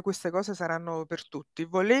vabbè, poi queste cose saranno per tutti.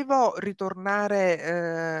 Volevo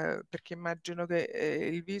ritornare, perché immagino che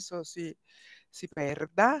il viso si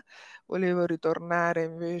perda, volevo ritornare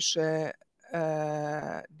invece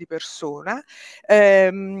di persona.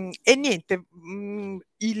 E niente,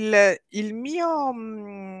 il mio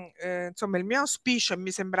insomma, il mio auspicio, e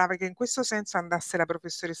mi sembrava che in questo senso andasse la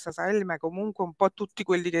professoressa Savelli, ma comunque un po' tutti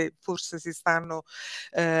quelli che forse si stanno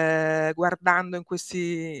guardando in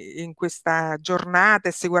questa giornata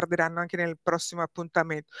e si guarderanno anche nel prossimo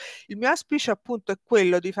appuntamento. Il mio auspicio appunto è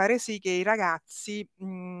quello di fare sì che i ragazzi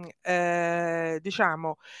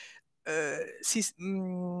diciamo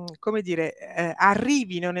come dire,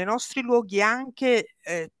 arrivino nei nostri luoghi anche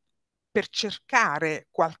per cercare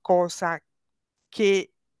qualcosa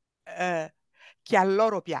che, eh, che a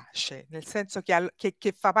loro piace, nel senso che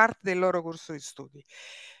fa parte del loro corso di studi,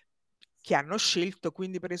 che hanno scelto,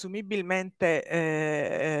 quindi presumibilmente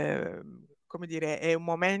come dire, è un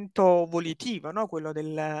momento volitivo, no? Quello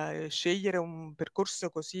del scegliere un percorso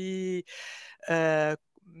così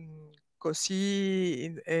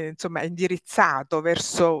così insomma indirizzato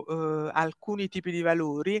verso alcuni tipi di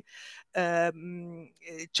valori.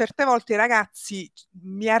 Certe volte i ragazzi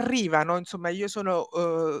mi arrivano, insomma io sono,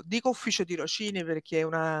 dico ufficio tirocini perché è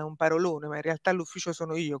un parolone, ma in realtà l'ufficio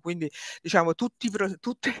sono io, quindi diciamo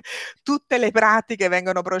tutte le pratiche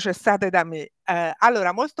vengono processate da me.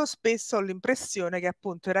 Allora molto spesso ho l'impressione che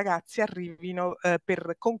appunto i ragazzi arrivino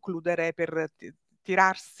per concludere, per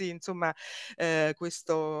tirarsi insomma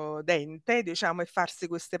questo dente, diciamo, e farsi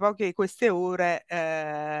queste ore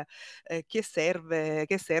che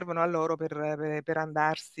servono a loro per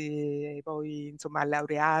andarsi poi insomma a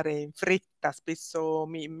laureare in fretta. Spesso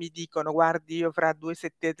mi dicono: guardi, io fra 2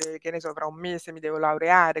 settimane, che ne so, fra un mese mi devo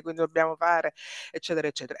laureare, quindi dobbiamo fare, eccetera,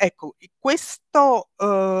 eccetera. Ecco, questo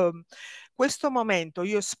momento,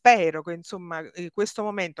 io spero che insomma questo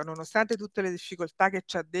momento, nonostante tutte le difficoltà che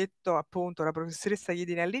ci ha detto appunto la professoressa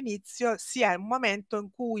Iedini all'inizio, sia un momento in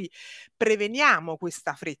cui preveniamo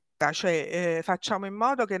questa fretta, cioè facciamo in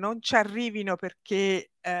modo che non ci arrivino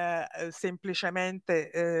perché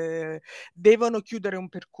semplicemente devono chiudere un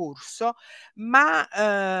percorso, ma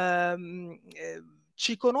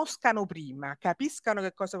ci conoscano prima, capiscano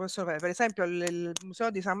che cosa possono fare. Per esempio il Museo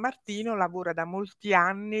di San Martino lavora da molti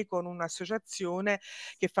anni con un'associazione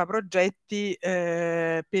che fa progetti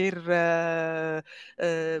per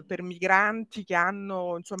migranti che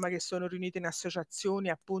hanno, insomma, che sono riuniti in associazioni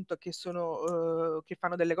appunto che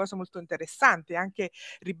fanno delle cose molto interessanti, anche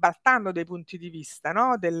ribaltando dei punti di vista,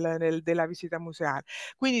 no? Della visita museale.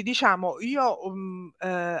 Quindi diciamo, io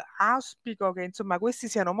auspico che insomma questi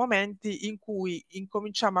siano momenti in cui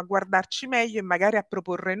incominciamo a guardarci meglio e magari a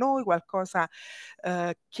proporre noi qualcosa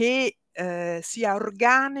che sia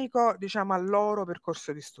organico, diciamo, al loro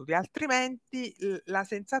percorso di studio. Altrimenti la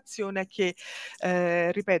sensazione è che,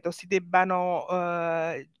 ripeto, si debbano,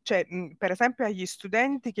 cioè, per esempio agli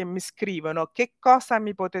studenti che mi scrivono che cosa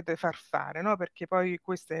mi potete far fare, no? Perché poi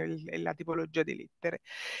questa è la tipologia di lettere.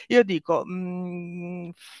 Io dico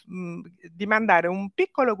di mandare un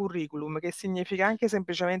piccolo curriculum, che significa anche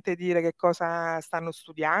semplicemente dire che cosa stanno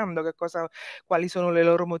studiando, quali sono le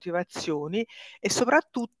loro motivazioni e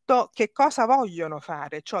soprattutto che cosa vogliono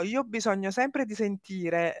fare. Cioè io ho bisogno sempre di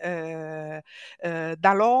sentire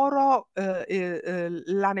da loro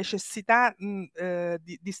la necessità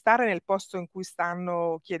di stare nel posto in cui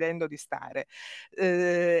stanno chiedendo di stare.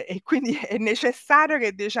 E quindi è necessario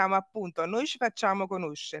che, diciamo, appunto, noi ci facciamo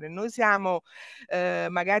conoscere, noi siamo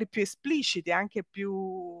magari più espliciti, anche più,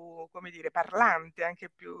 come dire, parlanti, anche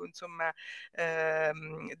più, insomma,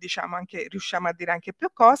 diciamo, anche riusciamo a dire anche più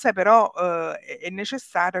cose, però è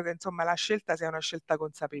necessario che insomma la scelta sia una scelta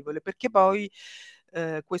consapevole, perché poi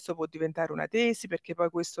questo può diventare una tesi, perché poi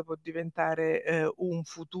questo può diventare un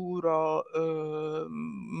futuro,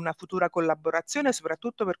 una futura collaborazione,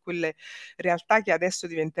 soprattutto per quelle realtà che adesso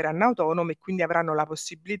diventeranno autonome e quindi avranno la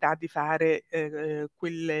possibilità di fare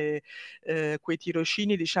quei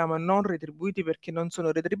tirocini, diciamo, non retribuiti, perché non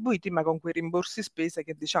sono retribuiti, ma con quei rimborsi spese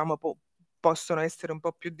che, diciamo, possono essere un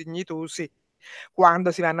po' più dignitosi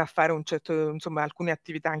quando si vanno a fare insomma, alcune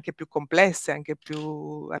attività anche più complesse, anche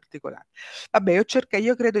più articolate. Vabbè,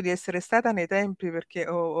 io credo di essere stata nei tempi, perché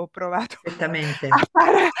ho provato Certamente. a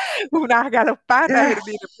fare una galoppata per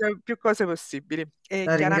dire più cose possibili e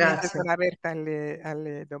La chiaramente ringrazio. sono aperta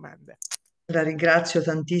alle domande. La ringrazio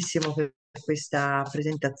tantissimo per questa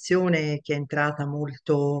presentazione che è entrata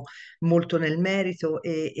molto, molto nel merito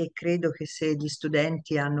e credo che se gli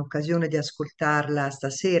studenti hanno occasione di ascoltarla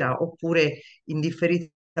stasera oppure in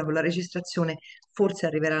differita con la registrazione, forse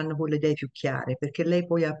arriveranno con le idee più chiare, perché lei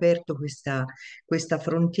poi ha aperto questa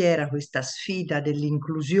frontiera, questa sfida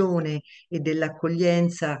dell'inclusione e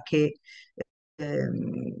dell'accoglienza che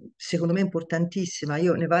secondo me è importantissima.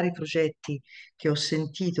 Io nei vari progetti che ho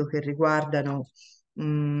sentito che riguardano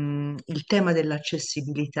il tema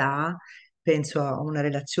dell'accessibilità, penso a una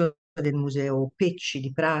relazione del Museo Pecci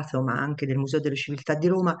di Prato, ma anche del Museo delle Civiltà di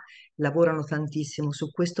Roma, lavorano tantissimo su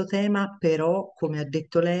questo tema, però, come ha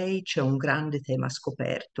detto lei, c'è un grande tema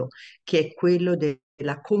scoperto, che è quello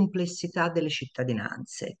della complessità delle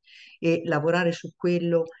cittadinanze e lavorare su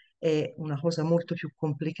quello è una cosa molto più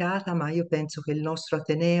complicata, ma io penso che il nostro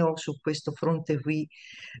Ateneo su questo fronte qui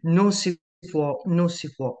non si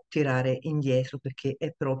può tirare indietro perché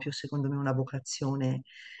è proprio, secondo me, una vocazione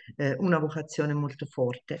molto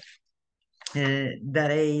forte.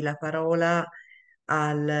 Darei la parola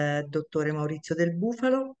al dottore Maurizio Del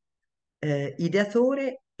Bufalo,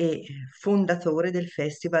 ideatore e fondatore del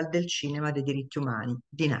Festival del Cinema dei Diritti Umani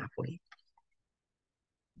di Napoli.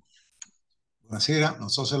 Buonasera, non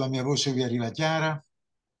so se la mia voce vi arriva chiara.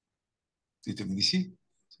 Ditemi di sì.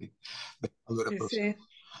 Sì. Beh, allora, Sì, sì. È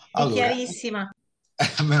allora, chiarissima.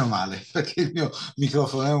 meno male, perché il mio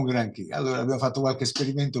microfono è un granché. Allora, abbiamo fatto qualche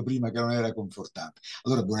esperimento prima che non era confortante.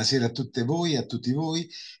 Allora, buonasera a tutte voi e a tutti voi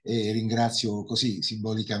e ringrazio così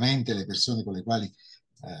simbolicamente le persone con le quali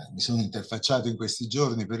mi sono interfacciato in questi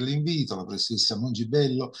giorni per l'invito, la professoressa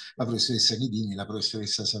Mongibello, la professoressa Ghidini, la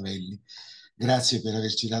professoressa Savelli. Grazie per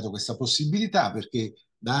averci dato questa possibilità, perché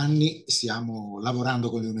Da anni stiamo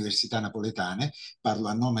lavorando con le università napoletane, parlo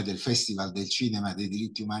a nome del Festival del Cinema e dei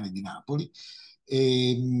Diritti Umani di Napoli,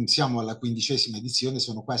 e siamo alla 15ª edizione,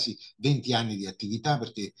 sono quasi 20 anni di attività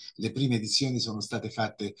perché le prime edizioni sono state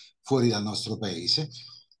fatte fuori dal nostro paese,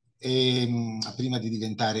 prima di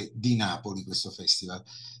diventare di Napoli questo festival.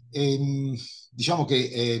 Diciamo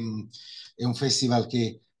che è un festival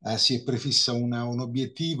che si è prefissa un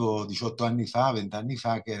obiettivo 18 anni fa, 20 anni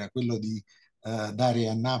fa, che era quello di dare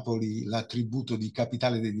a Napoli l'attributo di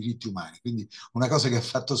capitale dei diritti umani, quindi una cosa che ha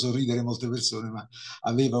fatto sorridere molte persone, ma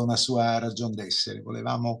aveva una sua ragion d'essere.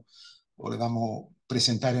 Volevamo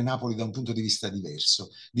presentare Napoli da un punto di vista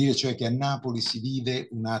diverso, dire cioè che a Napoli si vive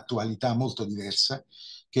un'attualità molto diversa,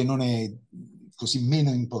 che non è così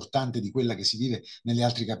meno importante di quella che si vive nelle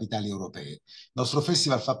altre capitali europee. Il nostro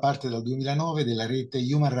festival fa parte dal 2009 della rete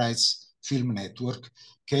Human Rights Film Network,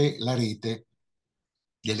 che è la rete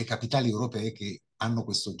delle capitali europee che hanno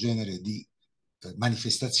questo genere di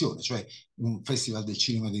manifestazione, cioè un festival del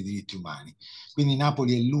cinema dei diritti umani. Quindi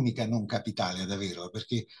Napoli è l'unica non capitale ad averlo,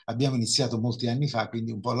 perché abbiamo iniziato molti anni fa,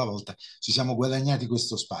 quindi un po' alla volta ci siamo guadagnati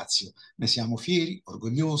questo spazio. Ne siamo fieri,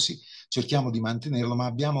 orgogliosi, cerchiamo di mantenerlo, ma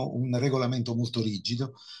abbiamo un regolamento molto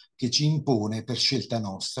rigido che ci impone per scelta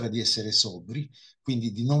nostra di essere sobri,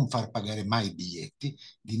 quindi di non far pagare mai biglietti,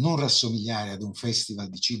 di non rassomigliare ad un festival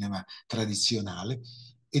di cinema tradizionale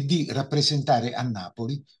e di rappresentare a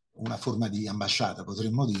Napoli una forma di ambasciata,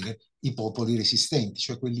 potremmo dire, i popoli resistenti,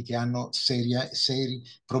 cioè quelli che hanno seri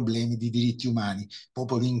problemi di diritti umani,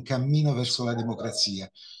 popoli in cammino verso la democrazia.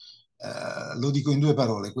 Lo dico in 2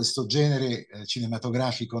 parole, questo genere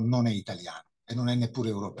cinematografico non è italiano e non è neppure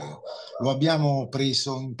europeo. Lo abbiamo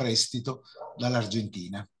preso in prestito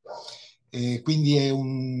dall'Argentina. Quindi è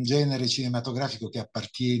un genere cinematografico che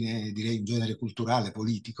appartiene, direi un genere culturale,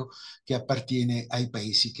 politico, che appartiene ai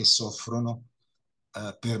paesi che soffrono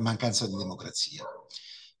per mancanza di democrazia.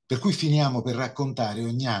 Per cui finiamo per raccontare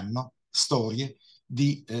ogni anno storie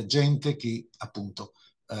di gente che appunto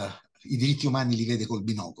i diritti umani li vede col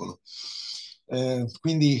binocolo.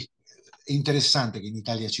 Quindi è interessante che in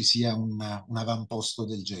Italia ci sia un avamposto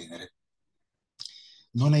del genere.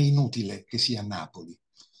 Non è inutile che sia a Napoli,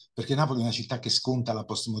 perché Napoli è una città che sconta la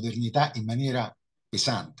postmodernità in maniera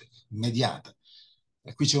pesante, immediata.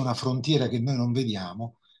 E qui c'è una frontiera che noi non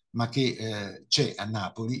vediamo, ma che c'è a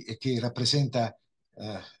Napoli e che rappresenta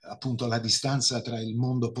appunto la distanza tra il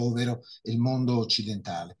mondo povero e il mondo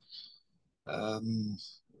occidentale.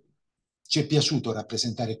 Ci è piaciuto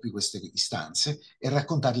rappresentare qui queste istanze e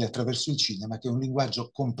raccontarle attraverso il cinema, che è un linguaggio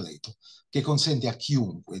completo, che consente a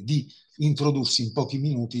chiunque di introdursi in pochi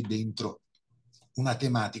minuti dentro una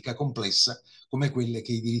tematica complessa come quelle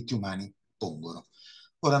che i diritti umani pongono.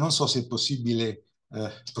 Ora non so se è possibile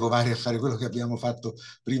provare a fare quello che abbiamo fatto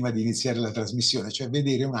prima di iniziare la trasmissione, cioè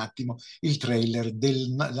vedere un attimo il trailer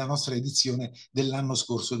della nostra edizione dell'anno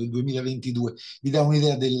scorso, del 2022. Vi dà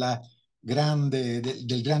un'idea del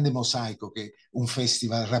grande mosaico che un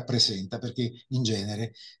festival rappresenta, perché in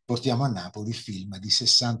genere portiamo a Napoli film di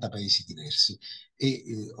 60 paesi diversi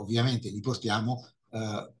e ovviamente li portiamo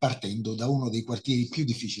partendo da uno dei quartieri più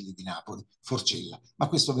difficili di Napoli, Forcella. Ma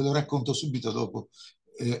questo ve lo racconto subito dopo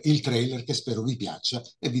il trailer, che spero vi piaccia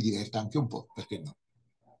e vi diverta anche un po', perché no?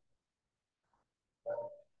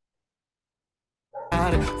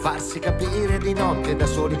 Farsi capire di notte da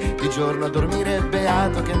soli, di giorno a dormire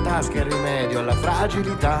beato che in tasca è il rimedio alla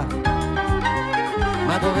fragilità.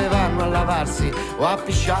 Ma dove vanno a lavarsi o a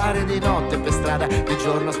pisciare di notte per strada, di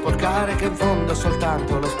giorno a sporcare che in fondo è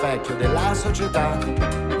soltanto lo specchio della società.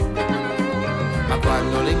 Ma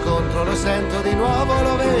quando l'incontro lo sento di nuovo,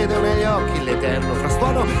 lo vedo negli occhi, l'eterno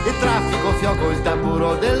frastuono, il traffico, fioco, il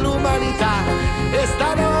tamburo dell'umanità. E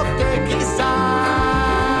stanotte chissà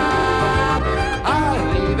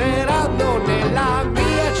arriveranno nella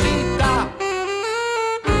mia città.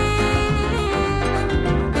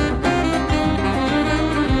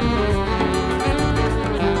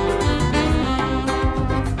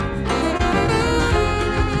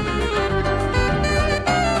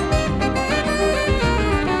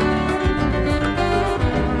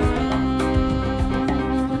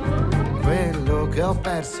 Quello che ho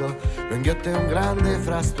perso lo inghiotte un grande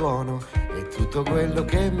frastuono, e tutto quello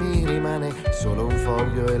che mi rimane solo un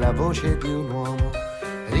foglio e la voce di un uomo.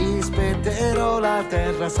 Rispetterò la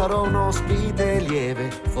terra, sarò un ospite lieve,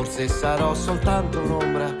 forse sarò soltanto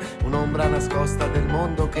un'ombra nascosta del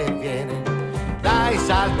mondo che viene. Dai,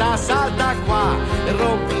 salta, salta qua e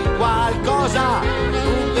rompi qualcosa,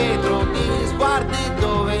 un vetro di sguardi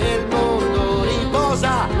dove il mondo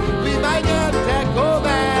riposa. Qui mai niente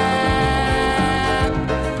com'è,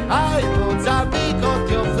 ai Mozambico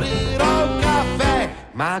ti offrirò un caffè,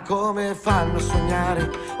 Ma come fanno a sognare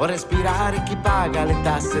o respirare chi paga le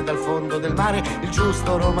tasse dal fondo del mare, il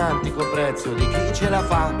giusto romantico prezzo di chi ce la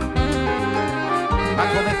fa? Ma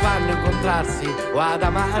come fanno a incontrarsi o ad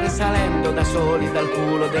amare salendo da soli dal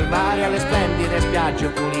culo del mare alle splendide spiagge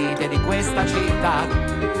pulite di questa città?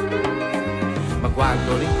 Ma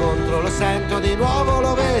quando l'incontro lo sento di nuovo,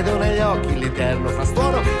 lo vedo negli occhi l'eterno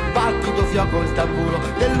frastuono, battito fioco il tamburo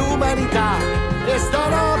dell'umanità. E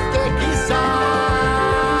stanotte chissà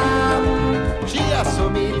ci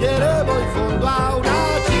assomiglieremo in fondo a una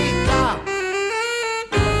città.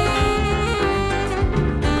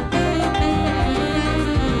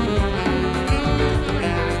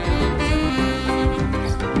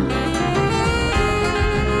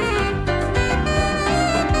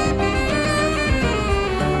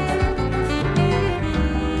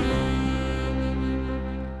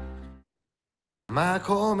 Ma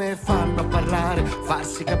come fanno a parlare,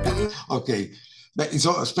 farsi capire? Ok, beh,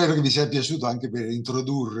 insomma, spero che vi sia piaciuto anche per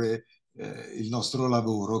introdurre il nostro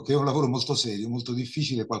lavoro, che è un lavoro molto serio, molto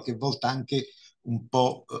difficile, qualche volta anche un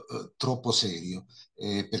po' troppo serio,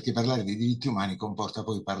 perché parlare di diritti umani comporta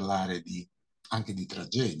poi parlare anche di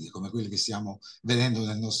tragedie, come quelle che stiamo vedendo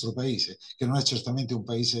nel nostro paese, che non è certamente un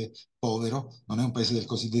paese povero, non è un paese del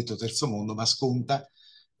cosiddetto terzo mondo, ma sconta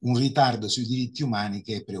un ritardo sui diritti umani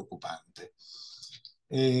che è preoccupante.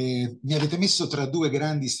 Mi avete messo tra due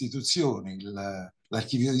grandi istituzioni,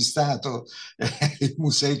 l'Archivio di Stato e i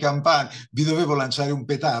Musei Campani. Vi dovevo lanciare un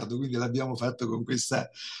petardo, quindi l'abbiamo fatto con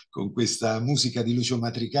questa musica di Lucio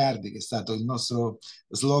Matricardi, che è stato il nostro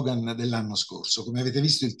slogan dell'anno scorso. Come avete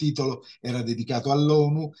visto, il titolo era dedicato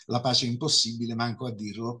all'ONU, la pace è impossibile, manco a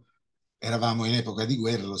dirlo. Eravamo in epoca di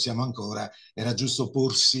guerra, lo siamo ancora, era giusto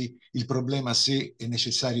porsi il problema se è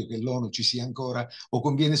necessario che l'ONU ci sia ancora o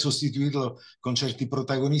conviene sostituirlo con certi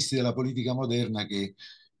protagonisti della politica moderna che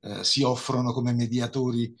si offrono come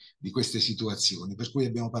mediatori di queste situazioni. Per cui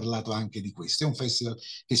abbiamo parlato anche di questo. È un festival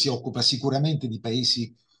che si occupa sicuramente di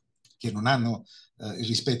paesi che non hanno il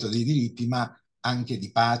rispetto dei diritti, ma anche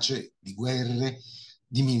di pace, di guerre,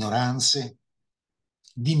 di minoranze,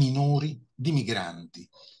 di minori, di migranti.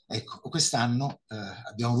 Ecco, quest'anno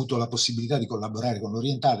abbiamo avuto la possibilità di collaborare con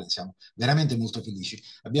l'Orientale, siamo veramente molto felici.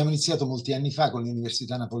 Abbiamo iniziato molti anni fa con le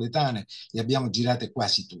università napoletane, le abbiamo girate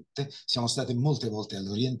quasi tutte, siamo state molte volte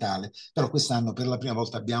all'Orientale, però quest'anno per la prima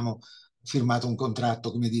volta abbiamo firmato un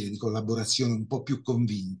contratto, come dire, di collaborazione un po' più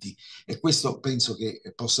convinti, e questo penso che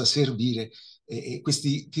possa servire, e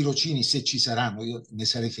questi tirocini, se ci saranno, io ne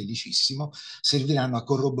sarei felicissimo, serviranno a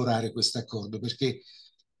corroborare questo accordo, perché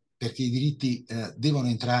i diritti devono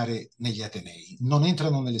entrare negli atenei. Non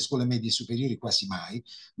entrano nelle scuole medie superiori quasi mai,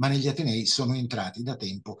 ma negli atenei sono entrati da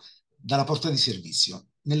tempo dalla porta di servizio.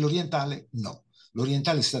 Nell'Orientale no.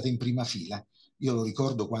 L'Orientale è stata in prima fila. Io lo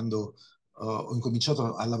ricordo quando ho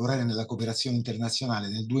incominciato a lavorare nella cooperazione internazionale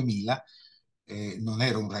nel 2000, non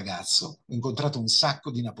ero un ragazzo, ho incontrato un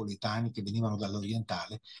sacco di napoletani che venivano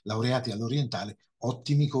dall'Orientale, laureati all'Orientale,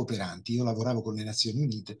 ottimi cooperanti. Io lavoravo con le Nazioni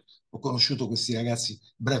Unite, ho conosciuto questi ragazzi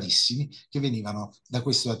bravissimi che venivano da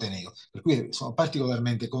questo Ateneo, per cui sono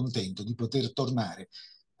particolarmente contento di poter tornare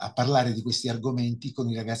a parlare di questi argomenti con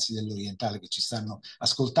i ragazzi dell'Orientale che ci stanno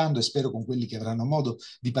ascoltando, e spero con quelli che avranno modo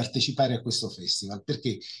di partecipare a questo festival,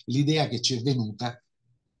 perché l'idea che ci è venuta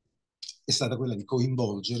è stata quella di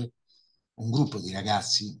coinvolgere un gruppo di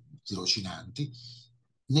ragazzi tirocinanti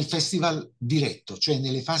nel festival diretto, cioè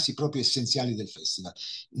nelle fasi proprio essenziali del festival.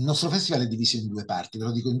 Il nostro festival è diviso in due parti, ve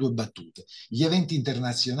lo dico in due battute. Gli eventi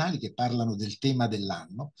internazionali che parlano del tema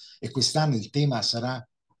dell'anno, e quest'anno il tema sarà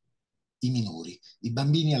i minori, i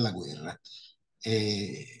bambini alla guerra.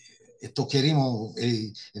 E toccheremo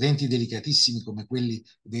eventi delicatissimi come quelli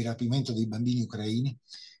del rapimento dei bambini ucraini,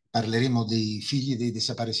 parleremo dei figli dei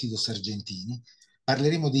desaparecidos argentini,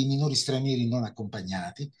 parleremo dei minori stranieri non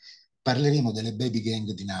accompagnati, parleremo delle baby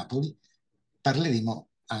gang di Napoli, parleremo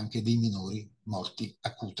anche dei minori morti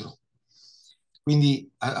a Cutro.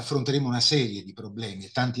 Quindi affronteremo una serie di problemi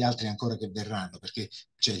e tanti altri ancora che verranno, perché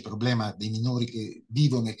c'è il problema dei minori che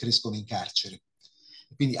vivono e crescono in carcere.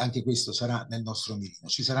 Quindi anche questo sarà nel nostro mirino.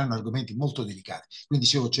 Ci saranno argomenti molto delicati. Quindi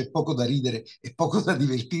dicevo, c'è poco da ridere e poco da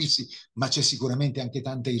divertirsi, ma c'è sicuramente anche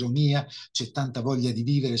tanta ironia, c'è tanta voglia di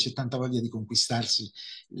vivere, c'è tanta voglia di conquistarsi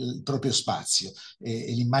il proprio spazio,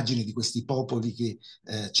 e l'immagine di questi popoli che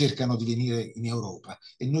cercano di venire in Europa.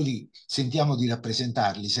 E noi sentiamo di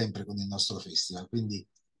rappresentarli sempre con il nostro festival. Quindi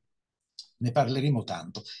ne parleremo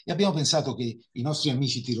tanto. E abbiamo pensato che i nostri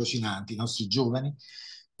amici tirocinanti, i nostri giovani,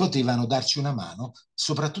 potevano darci una mano,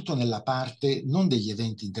 soprattutto nella parte non degli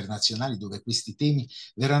eventi internazionali dove questi temi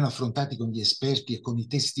verranno affrontati con gli esperti e con i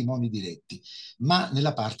testimoni diretti, ma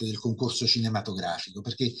nella parte del concorso cinematografico,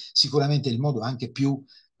 perché sicuramente è il modo anche più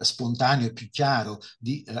spontaneo e più chiaro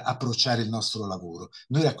di approcciare il nostro lavoro.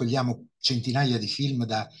 Noi raccogliamo centinaia di film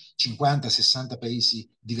da 50-60 paesi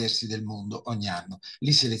diversi del mondo ogni anno,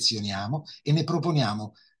 li selezioniamo e ne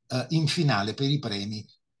proponiamo in finale per i premi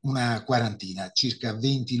una quarantina, circa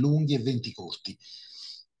 20 lunghi e 20 corti.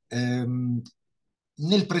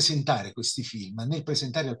 Nel presentare questi film, nel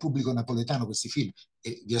presentare al pubblico napoletano questi film,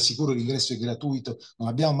 e vi assicuro l'ingresso è gratuito, non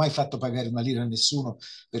abbiamo mai fatto pagare una lira a nessuno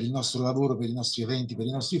per il nostro lavoro, per i nostri eventi, per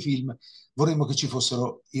i nostri film, vorremmo che ci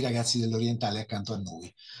fossero i ragazzi dell'Orientale accanto a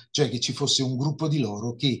noi, cioè che ci fosse un gruppo di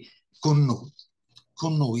loro che con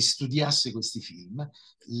noi studiasse questi film,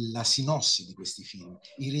 la sinossi di questi film,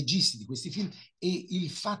 i registi di questi film e il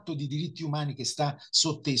fatto di diritti umani che sta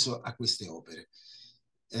sotteso a queste opere.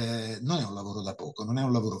 Non è un lavoro da poco, non è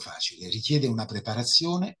un lavoro facile, richiede una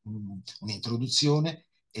preparazione, un'introduzione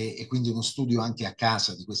e quindi uno studio anche a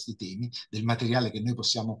casa di questi temi, del materiale che noi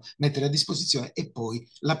possiamo mettere a disposizione e poi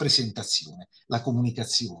la presentazione, la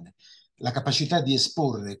comunicazione, la capacità di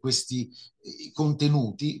esporre questi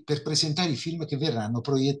contenuti per presentare i film che verranno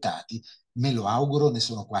proiettati, me lo auguro, ne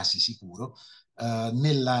sono quasi sicuro,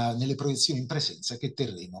 nelle proiezioni in presenza che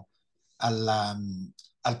terremo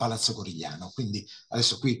al Palazzo Corigliano. Quindi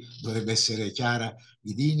adesso qui dovrebbe essere Chiara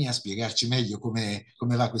Guidini a spiegarci meglio come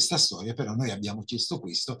va questa storia, però noi abbiamo chiesto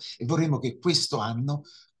questo e vorremmo che questo anno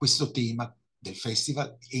questo tema del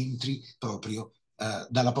festival entri proprio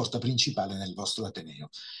dalla porta principale nel vostro Ateneo.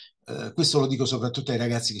 Questo lo dico soprattutto ai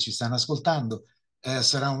ragazzi che ci stanno ascoltando.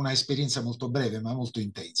 Sarà una esperienza molto breve ma molto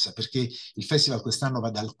intensa, perché il festival quest'anno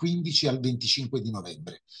va dal 15 al 25 di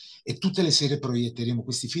novembre e tutte le sere proietteremo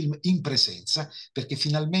questi film in presenza, perché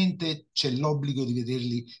finalmente c'è l'obbligo di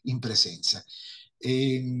vederli in presenza.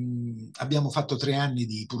 Abbiamo fatto 3 anni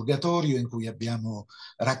di purgatorio in cui abbiamo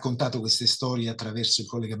raccontato queste storie attraverso il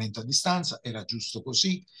collegamento a distanza, era giusto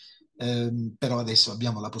così, però adesso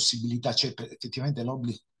abbiamo la possibilità, c'è effettivamente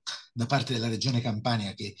l'obbligo da parte della Regione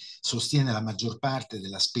Campania, che sostiene la maggior parte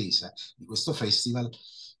della spesa di questo festival,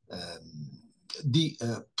 di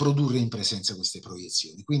produrre in presenza queste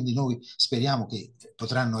proiezioni. Quindi noi speriamo che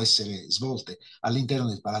potranno essere svolte all'interno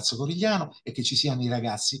del Palazzo Corigliano e che ci siano i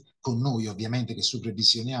ragazzi con noi, ovviamente, che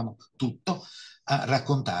supervisioniamo tutto, a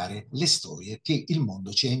raccontare le storie che il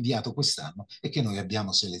mondo ci ha inviato quest'anno e che noi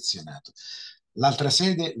abbiamo selezionato. L'altra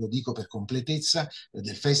sede, lo dico per completezza,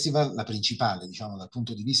 del festival, la principale, diciamo, dal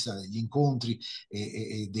punto di vista degli incontri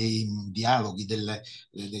e dei dialoghi,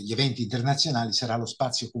 degli eventi internazionali, sarà lo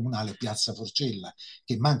spazio comunale Piazza Forcella,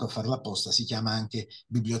 che manco a farla apposta si chiama anche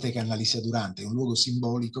Biblioteca Annalisa Durante, è un luogo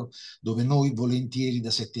simbolico dove noi volentieri da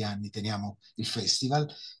 7 anni teniamo il festival,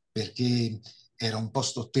 perché era un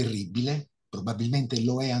posto terribile, probabilmente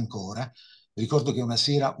lo è ancora. Ricordo che una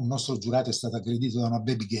sera un nostro giurato è stato aggredito da una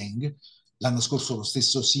baby gang. L'anno scorso lo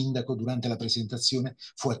stesso sindaco durante la presentazione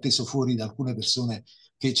fu atteso fuori da alcune persone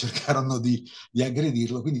che cercarono di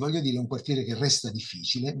aggredirlo. Quindi voglio dire, è un quartiere che resta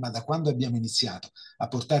difficile, ma da quando abbiamo iniziato a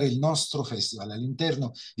portare il nostro festival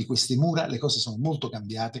all'interno di queste mura, le cose sono molto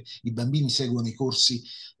cambiate. I bambini seguono i corsi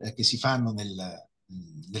che si fanno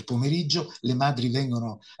nel pomeriggio, le madri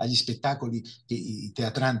vengono agli spettacoli che i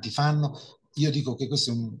teatranti fanno. Io dico che questo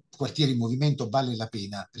è un quartiere in movimento, vale la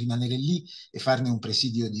pena rimanere lì e farne un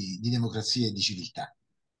presidio di democrazia e di civiltà.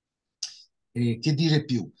 Che dire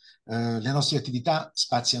più? Le nostre attività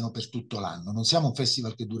spaziano per tutto l'anno, non siamo un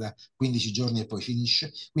festival che dura 15 giorni e poi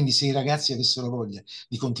finisce, quindi se i ragazzi avessero voglia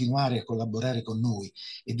di continuare a collaborare con noi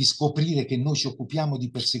e di scoprire che noi ci occupiamo di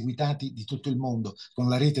perseguitati di tutto il mondo con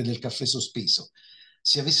la rete del caffè sospeso,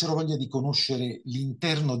 se avessero voglia di conoscere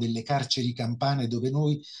l'interno delle carceri campane dove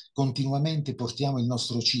noi continuamente portiamo il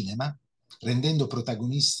nostro cinema, rendendo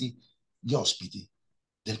protagonisti gli ospiti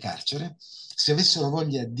del carcere, se avessero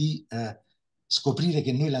voglia di scoprire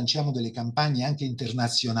che noi lanciamo delle campagne anche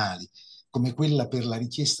internazionali, come quella per la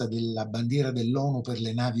richiesta della bandiera dell'ONU per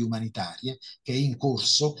le navi umanitarie, che è in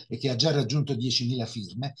corso e che ha già raggiunto 10.000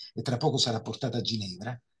 firme e tra poco sarà portata a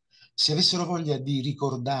Ginevra, se avessero voglia di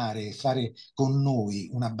ricordare e fare con noi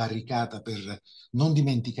una barricata per non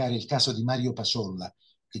dimenticare il caso di Mario Paciolla,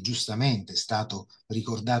 che giustamente è stato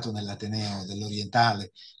ricordato nell'Ateneo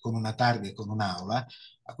dell'Orientale con una targa e con un'aula,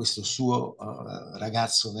 a questo suo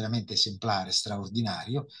ragazzo veramente esemplare,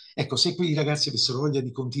 straordinario. Ecco, se quei ragazzi avessero voglia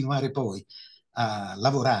di continuare poi a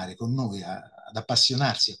lavorare con noi, a ad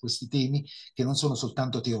appassionarsi a questi temi che non sono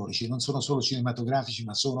soltanto teorici, non sono solo cinematografici,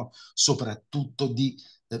 ma sono soprattutto di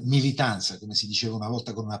militanza, come si diceva una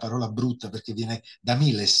volta con una parola brutta perché viene da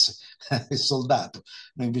miles, soldato.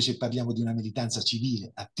 Noi invece parliamo di una militanza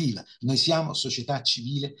civile, attiva. Noi siamo società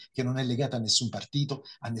civile che non è legata a nessun partito,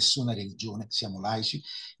 a nessuna religione, siamo laici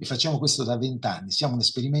e facciamo questo da 20 anni. Siamo un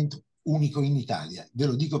esperimento unico in Italia. Ve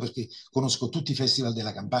lo dico perché conosco tutti i festival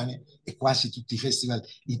della Campania e quasi tutti i festival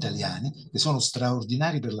italiani, che sono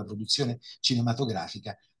straordinari per la produzione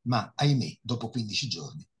cinematografica, ma ahimè, dopo 15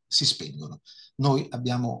 giorni si spengono. Noi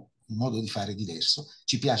abbiamo un modo di fare diverso,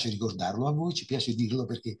 ci piace ricordarlo a voi, ci piace dirlo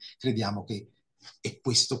perché crediamo che è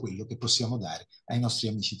questo quello che possiamo dare ai nostri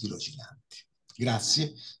amici tirocinanti.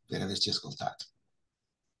 Grazie per averci ascoltato.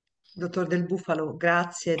 Dottor Del Bufalo,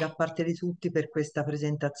 grazie da parte di tutti per questa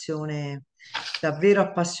presentazione davvero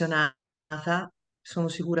appassionata. Sono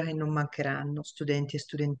sicura che non mancheranno studenti e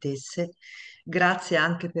studentesse. Grazie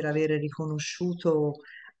anche per aver riconosciuto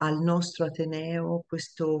al nostro Ateneo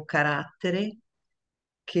questo carattere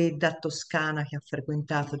che da toscana che ha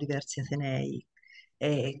frequentato diversi Atenei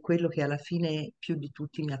è quello che alla fine più di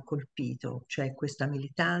tutti mi ha colpito, cioè questa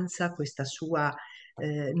militanza, questa sua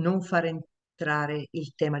non fare entrare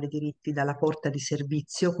il tema dei diritti dalla porta di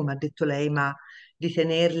servizio, come ha detto lei, ma di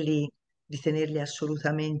tenerli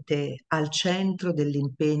assolutamente al centro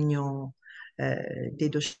dell'impegno dei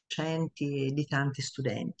docenti e di tanti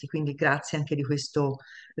studenti. Quindi grazie anche di questo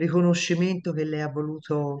riconoscimento che lei ha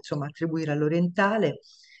voluto, insomma, attribuire all'Orientale.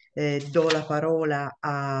 Do la parola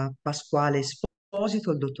a Pasquale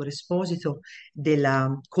Esposito, il dottor Esposito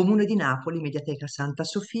della Comune di Napoli, Mediateca Santa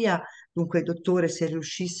Sofia. Dunque, dottore, se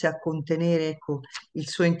riuscisse a contenere, ecco, il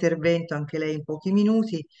suo intervento, anche lei in pochi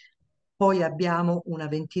minuti, poi abbiamo una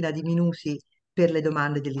ventina di minuti per le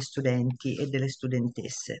domande degli studenti e delle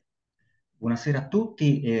studentesse. Buonasera a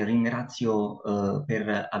tutti e ringrazio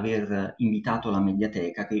per aver invitato la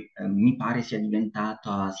Mediateca che mi pare sia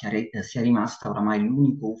diventata, sia rimasta oramai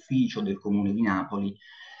l'unico ufficio del Comune di Napoli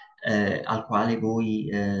al quale voi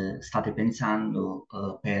state pensando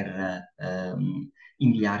per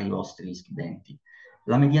inviare i vostri studenti.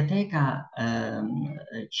 La Mediateca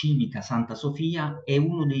Civica Santa Sofia è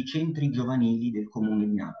uno dei centri giovanili del Comune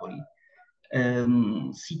di Napoli.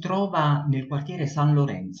 Si trova nel quartiere San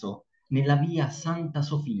Lorenzo, nella via Santa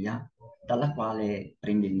Sofia, dalla quale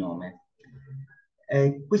prende il nome.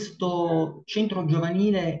 Questo centro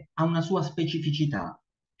giovanile ha una sua specificità,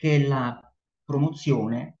 che è la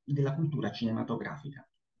promozione della cultura cinematografica.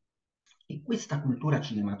 E questa cultura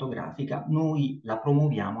cinematografica noi la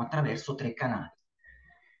promuoviamo attraverso 3 canali.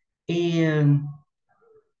 E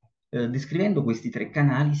descrivendo questi 3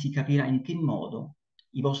 canali si capirà in che modo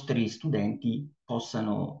i vostri studenti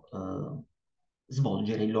possano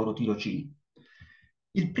svolgere il loro tirocinio.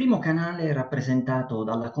 Il primo canale è rappresentato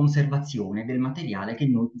dalla conservazione del materiale che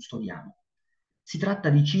noi custodiamo. Si tratta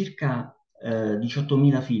di circa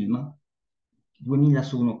 18.000 film, 2.000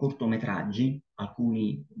 sono cortometraggi,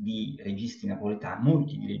 alcuni di registi napoletani,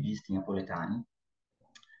 molti di registi napoletani.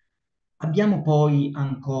 Abbiamo poi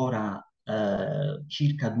ancora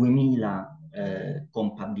circa 2.000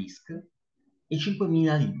 compact disc e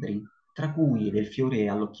 5.000 libri, tra cui del fiore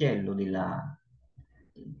all'occhiello dei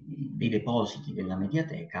depositi della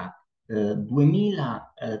Mediateca,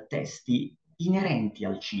 2.000 testi inerenti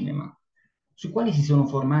al cinema, sui quali si sono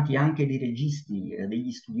formati anche dei registi,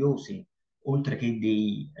 degli studiosi, oltre che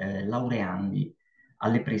dei laureandi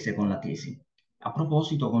alle prese con la tesi. A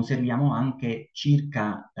proposito, conserviamo anche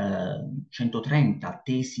circa 130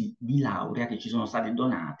 tesi di laurea che ci sono state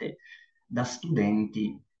donate da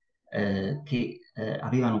studenti che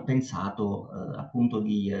avevano pensato appunto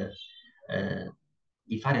di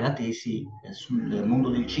fare la tesi sul mondo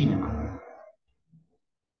del cinema.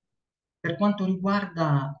 Per quanto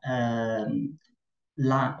riguarda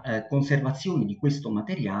la conservazione di questo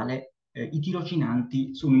materiale, i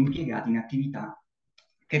tirocinanti sono impiegati in attività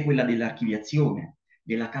che è quella dell'archiviazione,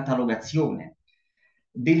 della catalogazione,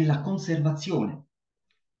 della conservazione.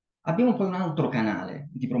 Abbiamo poi un altro canale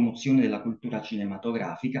di promozione della cultura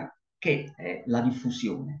cinematografica che è la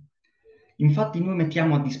diffusione. Infatti noi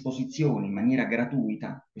mettiamo a disposizione in maniera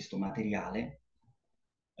gratuita questo materiale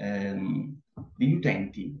degli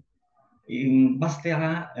utenti.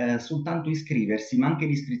 Basterà soltanto iscriversi, ma anche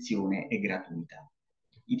l'iscrizione è gratuita.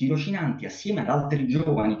 I tirocinanti, assieme ad altri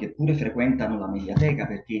giovani che pure frequentano la Mediateca,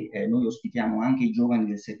 perché noi ospitiamo anche i giovani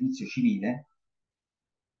del servizio civile,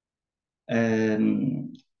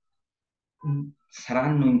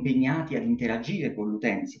 saranno impegnati ad interagire con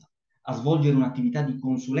l'utenza, a svolgere un'attività di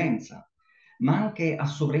consulenza, ma anche a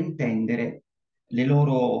sovrintendere le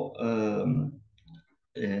loro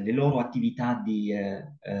le loro attività di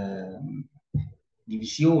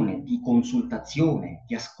visione, di consultazione,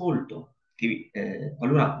 di ascolto, che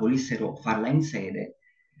qualora volessero farla in sede,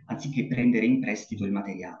 anziché prendere in prestito il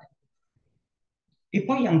materiale. E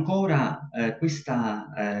poi ancora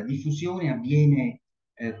questa diffusione avviene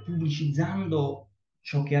pubblicizzando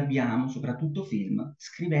ciò che abbiamo, soprattutto film,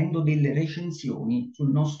 scrivendo delle recensioni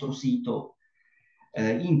sul nostro sito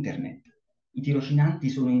internet. I tirocinanti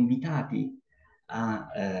sono invitati a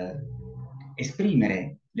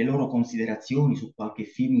esprimere le loro considerazioni su qualche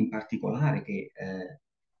film in particolare che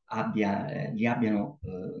li abbiano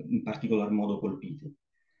in particolar modo colpiti.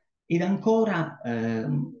 Ed ancora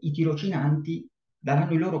i tirocinanti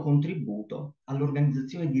daranno il loro contributo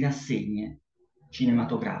all'organizzazione di rassegne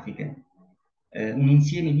cinematografiche, un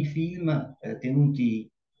insieme di film tenuti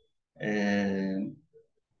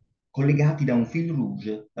collegati da un fil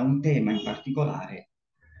rouge, da un tema in particolare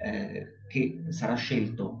che sarà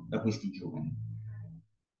scelto da questi giovani.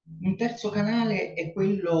 Un terzo canale è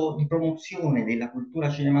quello di promozione della cultura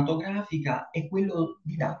cinematografica e quello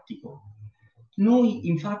didattico. Noi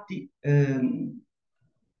infatti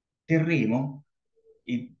terremo,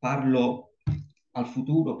 e parlo al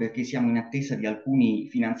futuro perché siamo in attesa di alcuni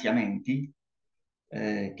finanziamenti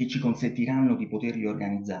che ci consentiranno di poterli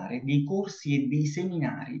organizzare, dei corsi e dei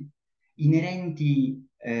seminari inerenti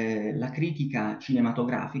alla critica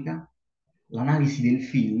cinematografica, l'analisi del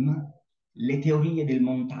film, le teorie del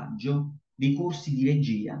montaggio, dei corsi di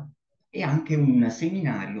regia e anche un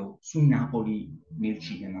seminario su Napoli nel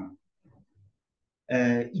cinema.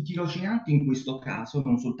 I tirocinanti in questo caso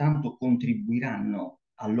non soltanto contribuiranno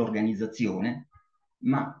all'organizzazione,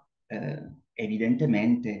 ma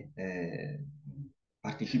evidentemente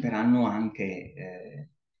parteciperanno anche,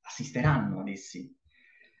 assisteranno ad essi.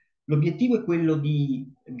 L'obiettivo è quello di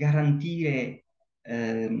garantire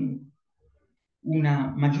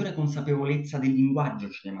una maggiore consapevolezza del linguaggio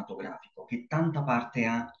cinematografico, che tanta parte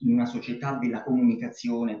ha in una società della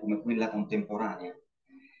comunicazione come quella contemporanea.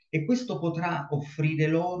 E questo potrà offrire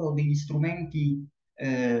loro degli strumenti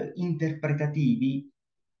interpretativi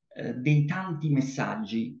dei tanti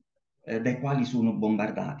messaggi dai quali sono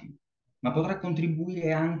bombardati, ma potrà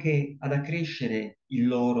contribuire anche ad accrescere il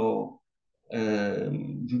loro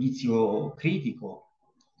giudizio critico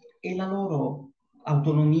e la loro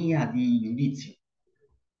autonomia di giudizio.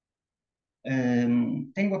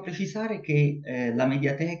 Tengo a precisare che la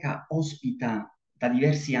Mediateca ospita da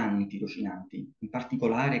diversi anni tirocinanti, in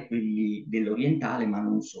particolare quelli dell'Orientale, ma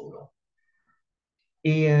non solo.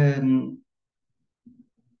 E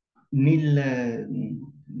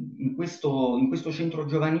in questo centro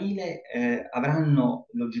giovanile avranno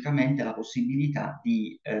logicamente la possibilità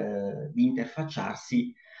di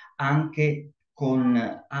interfacciarsi anche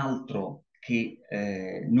con altro che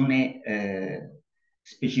non è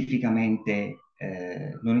specificamente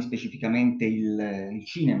il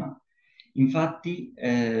cinema. Infatti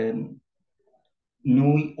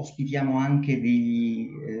noi ospitiamo anche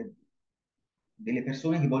delle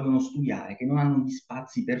persone che vogliono studiare, che non hanno gli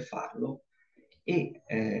spazi per farlo, e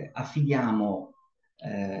affidiamo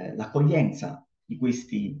l'accoglienza di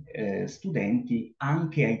questi studenti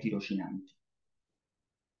anche ai tirocinanti.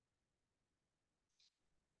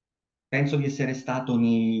 Penso di essere stato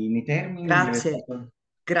nei termini.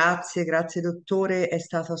 Grazie dottore, è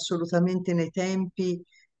stato assolutamente nei tempi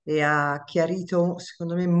e ha chiarito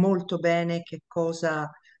secondo me molto bene che cosa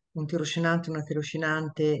un tirocinante, una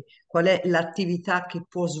tirocinante, qual è l'attività che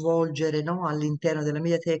può svolgere, no, all'interno della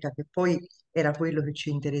Mediateca, che poi era quello che ci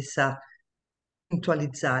interessa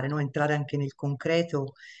puntualizzare, no? Entrare anche nel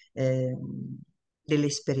concreto delle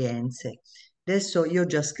esperienze. Adesso io ho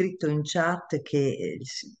già scritto in chat che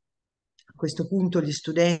a questo punto gli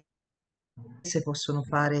studenti possono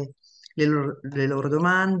fare le loro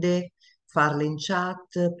domande, farle in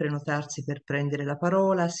chat, prenotarsi per prendere la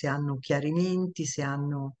parola, se hanno chiarimenti, se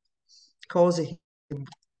hanno cose che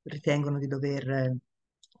ritengono di dover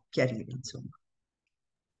chiarire, insomma.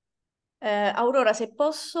 Aurora, se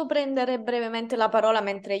posso prendere brevemente la parola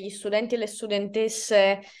mentre gli studenti e le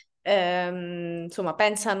studentesse insomma,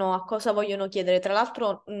 pensano a cosa vogliono chiedere. Tra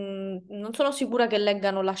l'altro non sono sicura che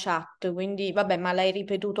leggano la chat, quindi vabbè, ma l'hai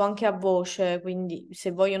ripetuto anche a voce, quindi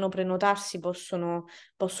se vogliono prenotarsi possono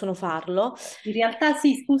farlo. In realtà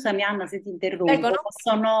sì, scusami Anna se ti interrompo, Prego, no?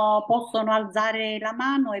 possono alzare la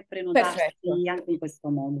mano e prenotarsi Perfetto. anche in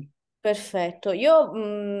questo modo. Perfetto, io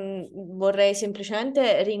vorrei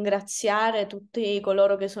semplicemente ringraziare tutti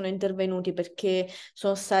coloro che sono intervenuti perché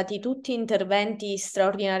sono stati tutti interventi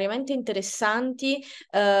straordinariamente interessanti,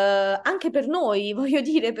 anche per noi, voglio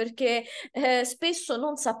dire, perché spesso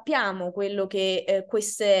non sappiamo quello che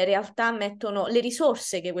queste realtà mettono, le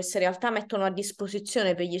risorse che queste realtà mettono a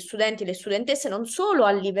disposizione per gli studenti e le studentesse, non solo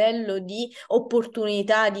a livello di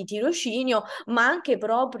opportunità di tirocinio, ma anche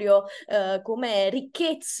proprio come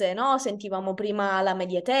ricchezze, no? Sentivamo prima la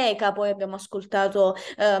Mediateca, poi abbiamo ascoltato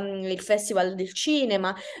il Festival del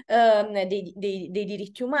Cinema, dei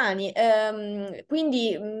diritti umani.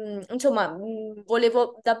 Quindi, insomma,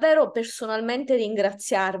 volevo davvero personalmente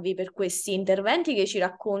ringraziarvi per questi interventi che ci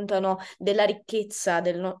raccontano della ricchezza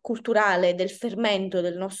culturale, del fermento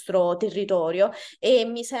del nostro territorio e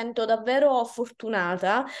mi sento davvero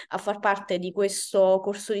fortunata a far parte di questo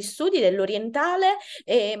corso di studi dell'Orientale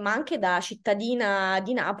ma anche da cittadina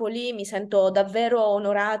di Napoli mi sento davvero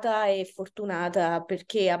onorata e fortunata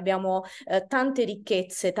perché abbiamo tante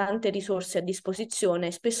ricchezze, tante risorse a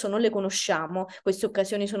disposizione, spesso non le conosciamo, queste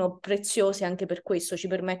occasioni sono preziose anche per questo, ci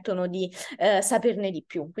permettono di saperne di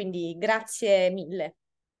più, quindi grazie mille.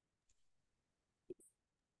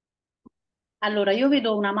 Allora, io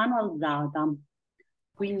vedo una mano alzata,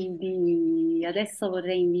 quindi adesso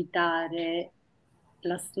vorrei invitare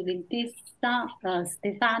la studentessa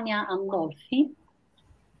Stefania Andolfi.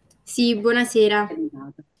 Sì, buonasera. Io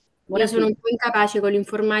sono Buonasera. un po' incapace con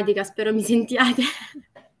l'informatica, spero mi sentiate.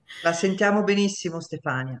 La sentiamo benissimo,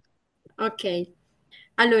 Stefania. Ok,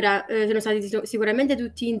 allora sono stati sicuramente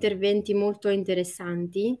tutti interventi molto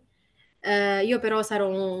interessanti. Io però sarò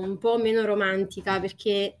un po' meno romantica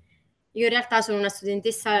perché io in realtà sono una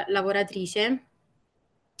studentessa lavoratrice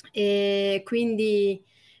e quindi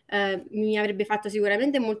mi avrebbe fatto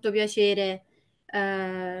sicuramente molto piacere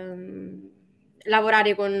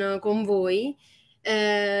lavorare con voi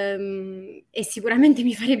e sicuramente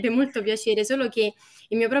mi farebbe molto piacere, solo che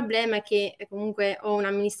il mio problema è che comunque ho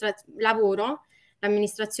lavoro,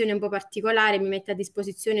 l'amministrazione è un po' particolare, mi mette a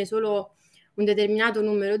disposizione solo un determinato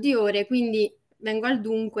numero di ore, quindi vengo al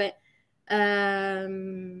dunque.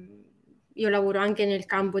 Io lavoro anche nel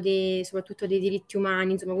campo soprattutto dei diritti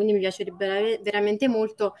umani, insomma, quindi mi piacerebbe veramente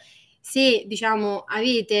molto se, diciamo,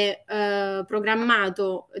 avete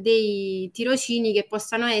programmato dei tirocini che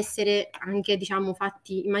possano essere anche, diciamo,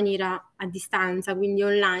 fatti in maniera a distanza, quindi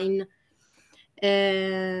online.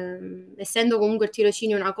 Essendo comunque il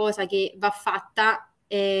tirocinio una cosa che va fatta,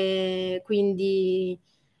 quindi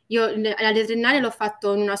io la triennale l'ho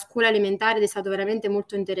fatto in una scuola elementare ed è stato veramente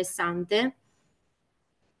molto interessante,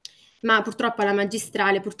 ma purtroppo alla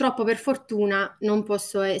magistrale, purtroppo per fortuna, non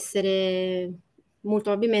posso essere, molto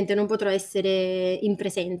probabilmente non potrò essere in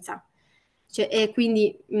presenza. Cioè, e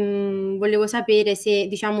quindi volevo sapere se,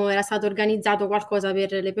 diciamo, era stato organizzato qualcosa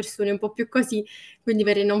per le persone un po' più così, quindi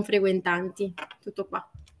per i non frequentanti. Tutto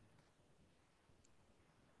qua.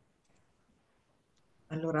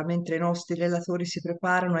 Allora, mentre i nostri relatori si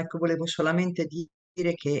preparano, ecco, volevo solamente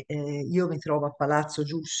dire che io mi trovo a Palazzo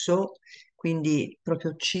Giusso, quindi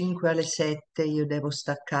proprio 5 alle 7 io devo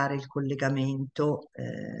staccare il collegamento,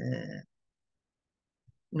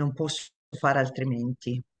 non posso fare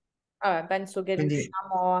altrimenti. Vabbè, penso che Quindi,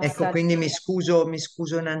 riusciamo a ecco, stare. quindi mi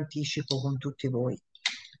scuso in anticipo con tutti voi. E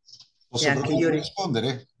Posso anche provare io, a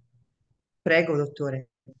rispondere? prego, dottore.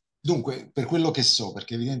 Dunque, per quello che so,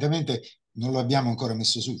 perché evidentemente non lo abbiamo ancora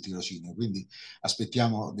messo sul tirocinio, quindi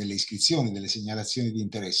aspettiamo delle iscrizioni, delle segnalazioni di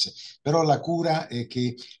interesse, però la cura è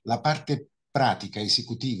che la parte pratica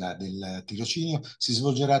esecutiva del tirocinio si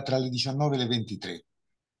svolgerà tra le 19 e le 23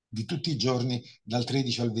 di tutti i giorni dal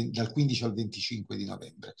 15 al 25 di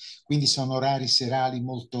novembre. Quindi sono orari serali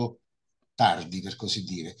molto tardi, per così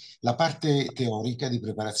dire. La parte teorica di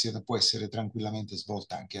preparazione può essere tranquillamente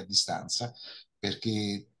svolta anche a distanza,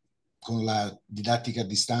 perché con la didattica a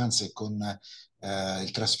distanza e con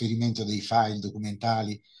il trasferimento dei file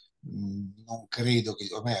documentali non credo che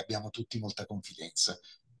ormai abbiamo tutti molta confidenza.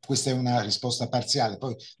 Questa è una risposta parziale,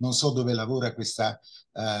 poi non so dove lavora questa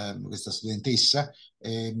studentessa,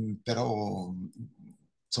 però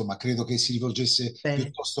insomma credo che si rivolgesse Bene.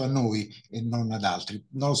 piuttosto a noi e non ad altri.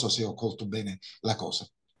 Non lo so se ho colto bene la cosa.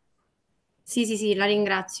 Sì, sì, sì, la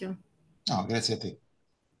ringrazio. No, grazie a te.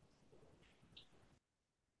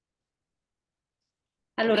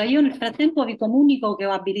 Allora, io nel frattempo vi comunico che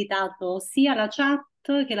ho abilitato sia la chat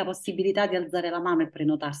che la possibilità di alzare la mano e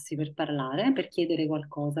prenotarsi per parlare, per chiedere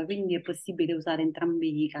qualcosa, quindi è possibile usare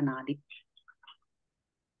entrambi i canali.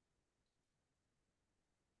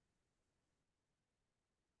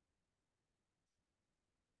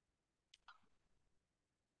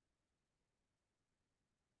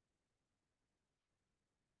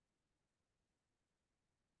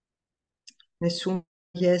 Nessuna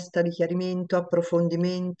richiesta di chiarimento,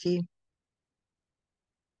 approfondimenti?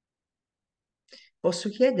 Posso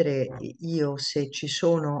chiedere io se ci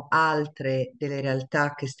sono altre delle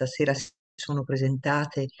realtà che stasera si sono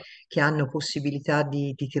presentate che hanno possibilità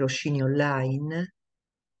di tirocini online?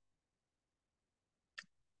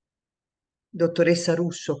 Dottoressa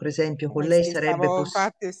Russo, per esempio, con lei Sì, sarebbe possibile?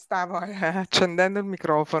 infatti stavo accendendo il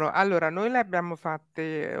microfono. Allora, noi le abbiamo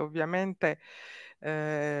fatte ovviamente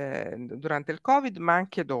durante il Covid, ma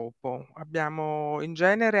anche dopo. In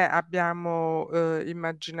genere abbiamo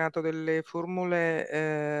immaginato delle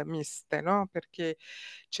formule miste, no? Perché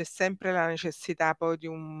c'è sempre la necessità poi di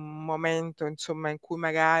un momento, insomma, in cui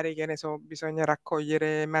magari, che ne so, bisogna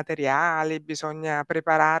raccogliere materiali, bisogna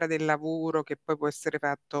preparare del lavoro che poi può essere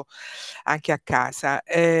fatto anche a casa.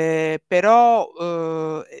 Però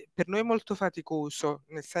per noi è molto faticoso,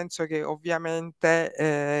 nel senso che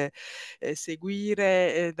ovviamente seguire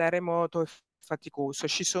da remoto è faticoso.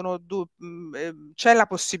 C'è la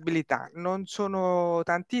possibilità, non sono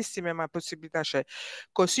tantissime, ma possibilità c'è.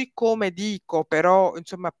 Così come dico, però,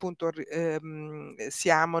 insomma, appunto,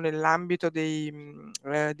 siamo nell'ambito dei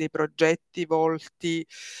progetti volti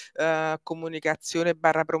comunicazione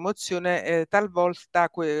barra promozione, talvolta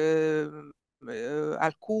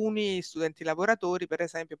alcuni studenti lavoratori, per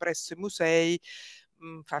esempio, presso i musei,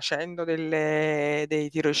 facendo dei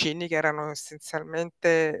tirocini che erano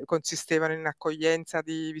essenzialmente consistevano in accoglienza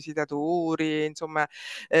di visitatori, insomma,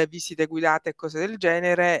 visite guidate e cose del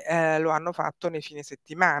genere, lo hanno fatto nei fine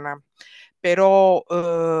settimana. Però,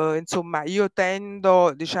 insomma, io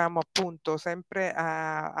tendo, diciamo, appunto, sempre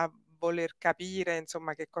a voler capire,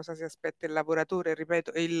 insomma, che cosa si aspetta il lavoratore,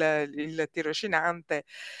 ripeto, il tirocinante,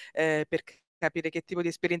 per capire che tipo di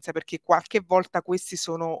esperienza, perché qualche volta questi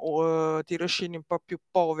sono tirocini un po' più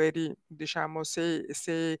poveri, diciamo, se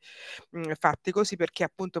fatti così, perché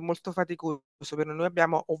appunto è molto faticoso. Per noi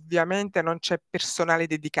ovviamente non c'è personale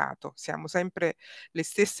dedicato, siamo sempre le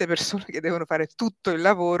stesse persone che devono fare tutto il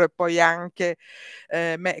lavoro e poi anche,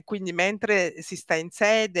 quindi mentre si sta in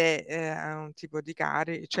sede ha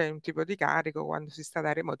c'è un tipo di carico quando si sta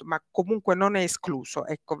da remoto, ma comunque non è escluso,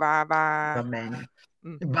 ecco, Va bene.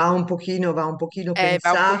 mm. Va un pochino Va un pochino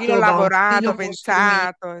pensato, va un lavorato, pochino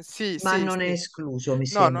costruito, pensato, sì, ma sì, non è sì. escluso, mi No,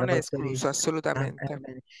 sembra, non è escluso, dottoressa. Va assolutamente.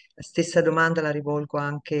 bene. La stessa domanda la rivolgo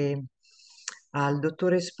anche al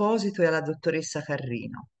dottore Esposito e alla dottoressa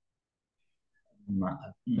Carrino. Ma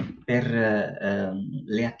per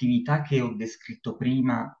le attività che ho descritto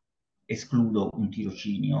prima escludo un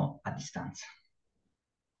tirocinio a distanza.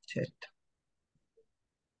 Certo,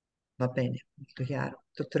 va bene, molto chiaro.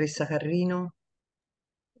 Dottoressa Carrino?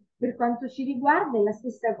 Per quanto ci riguarda è la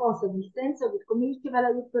stessa cosa, nel senso che, come diceva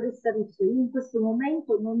la dottoressa Russo, io in questo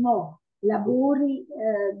momento non ho lavori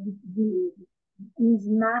in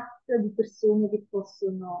smart di persone che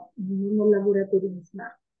possono, non ho lavoratori in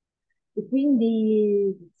smart. E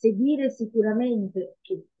quindi seguire sicuramente,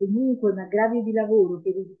 che comunque un aggravio di lavoro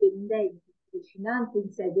per i dipendenti, tirocinante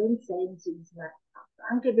in sede o in senso di smart,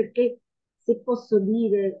 anche perché, se posso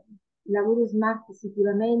dire, il lavoro smart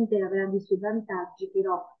sicuramente avrà dei suoi vantaggi,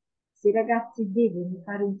 però se i ragazzi devono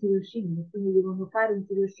fare un tirocinio, quindi devono fare un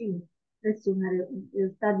tirocinio presso una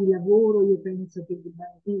realtà di lavoro, io penso che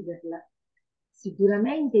debbano viverla.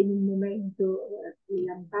 Sicuramente in un momento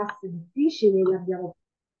l'impasse difficile l'abbiamo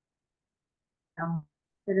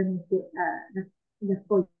veramente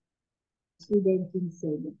raccogliere studenti in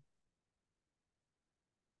sede.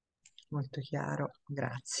 Molto chiaro,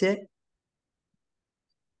 grazie.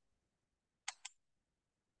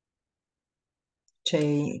 C'è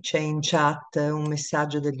in chat un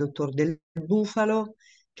messaggio del dottor Del Bufalo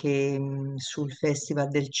che sul Festival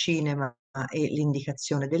del Cinema e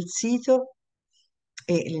l'indicazione del sito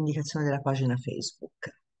e l'indicazione della pagina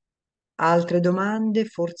Facebook. Altre domande?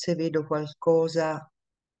 Forse vedo qualcosa.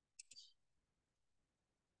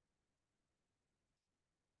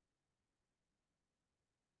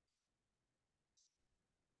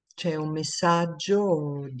 C'è un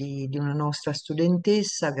messaggio di una nostra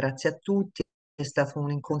studentessa, grazie a tutti, è stato un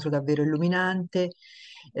incontro davvero illuminante.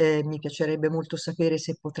 Mi piacerebbe molto sapere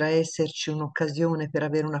se potrà esserci un'occasione per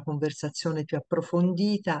avere una conversazione più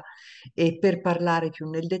approfondita e per parlare più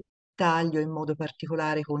nel dettaglio, in modo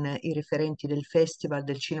particolare con i referenti del Festival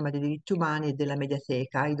del Cinema dei Diritti Umani e della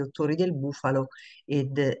Mediateca, i dottori Del Bufalo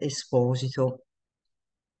ed Esposito.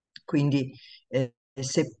 Quindi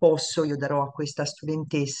se posso io darò a questa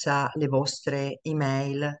studentessa le vostre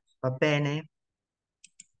email, va bene?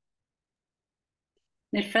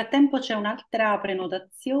 Nel frattempo c'è un'altra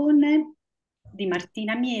prenotazione di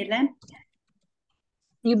Martina Miele.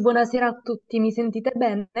 Sì, buonasera a tutti, mi sentite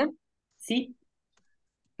bene? Sì.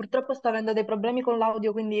 Purtroppo sto avendo dei problemi con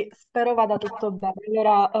l'audio, quindi spero vada tutto bene.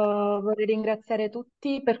 Allora, vorrei ringraziare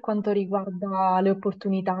tutti per quanto riguarda le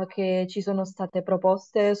opportunità che ci sono state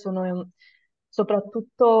proposte. Sono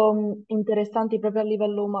soprattutto interessanti proprio a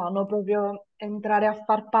livello umano, proprio entrare a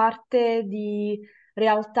far parte di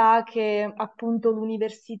realtà che appunto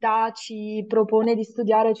l'università ci propone di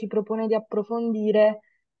studiare, ci propone di approfondire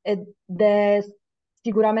ed è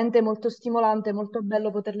sicuramente molto stimolante, molto bello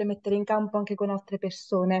poterle mettere in campo anche con altre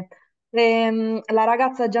persone. La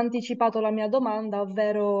ragazza ha già anticipato la mia domanda,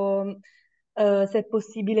 ovvero se è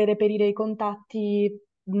possibile reperire i contatti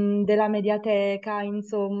della Mediateca,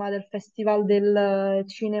 insomma, del Festival del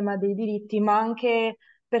Cinema dei Diritti, ma anche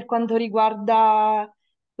per quanto riguarda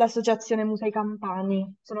l'Associazione Musei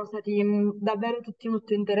Campani. Sono stati davvero tutti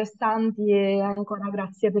molto interessanti e ancora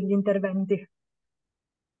grazie per gli interventi.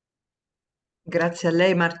 Grazie a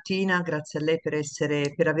lei Martina, grazie a lei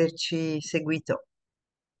per averci seguito.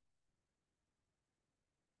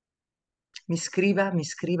 Mi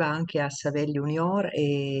scriva anche a Savelli Unior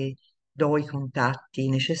e do i contatti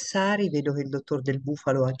necessari. Vedo che il dottor Del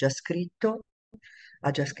Bufalo ha già scritto,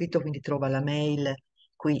 quindi trova la mail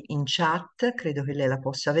qui in chat, credo che lei la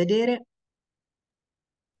possa vedere.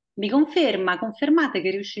 Mi confermate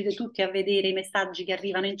che riuscite tutti a vedere i messaggi che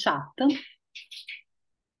arrivano in chat?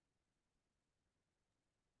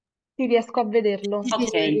 Sì, riesco a vederlo.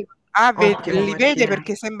 Ok. Ah, Ottimo, li vede Martina.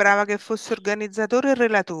 perché sembrava che fosse organizzatore e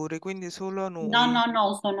relatore, quindi solo No, noi.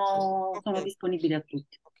 no, sono Ok. disponibili a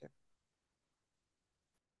tutti. Ok.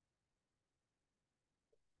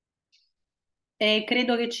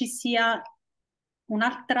 Credo che ci sia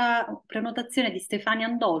un'altra prenotazione di Stefania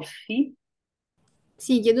Andolfi.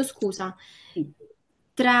 Sì, chiedo scusa. Sì.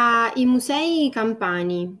 Tra i musei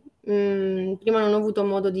campani, prima non ho avuto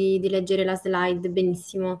modo di leggere la slide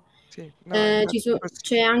benissimo. Sì, no, era C'è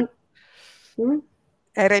impossibile. anche...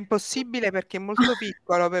 Era impossibile perché è molto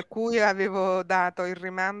piccolo, per cui avevo dato il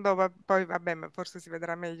rimando, poi vabbè, ma forse si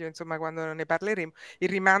vedrà meglio, insomma, quando ne parleremo, il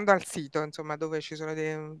rimando al sito, insomma, dove ci sono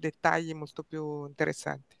dei dettagli molto più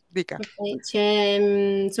interessanti. Dica.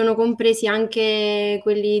 Ok, sono compresi anche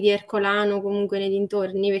quelli di Ercolano, comunque nei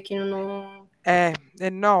dintorni, perché non ho...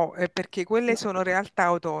 No, perché quelle sono realtà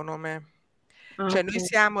autonome. Ah, Cioè ok. noi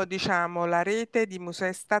siamo, diciamo, la rete di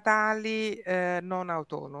musei statali non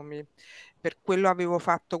autonomi. Per quello avevo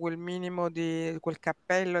fatto quel minimo di quel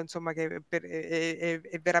cappello, insomma, che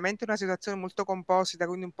è veramente una situazione molto composita,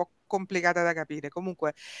 quindi un po' complicata da capire.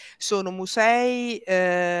 Comunque sono musei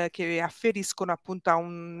che afferiscono appunto a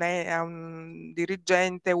un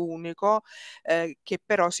dirigente unico che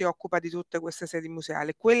però si occupa di tutte queste sedi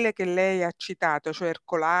museali. Quelle che lei ha citato, cioè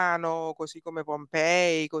Ercolano, così come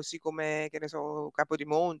Pompei, così come, che ne so,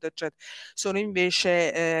 Capodimonte, eccetera, sono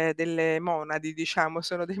invece delle monadi, diciamo,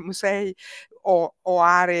 sono dei musei o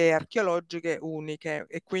aree archeologiche uniche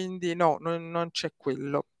e quindi no, non c'è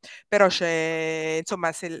quello. Però c'è,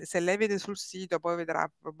 insomma, se lei vede sul sito poi vedrà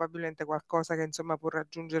probabilmente qualcosa che insomma può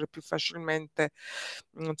raggiungere più facilmente,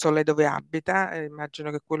 non so lei dove abita,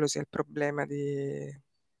 immagino che quello sia il problema che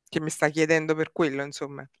mi sta chiedendo per quello,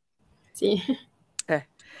 insomma. Sì.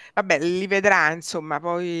 Vabbè, li vedrà, insomma,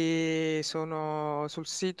 poi sono sul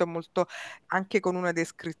sito molto, anche con una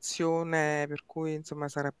descrizione, per cui insomma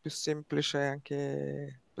sarà più semplice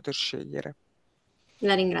anche poter scegliere.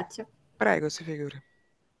 La ringrazio. Prego, si figuri.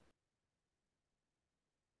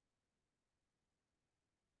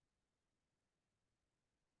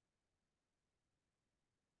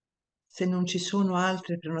 Se non ci sono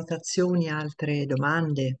altre prenotazioni, altre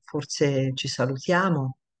domande, forse ci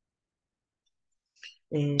salutiamo.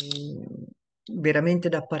 E veramente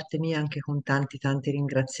da parte mia anche con tanti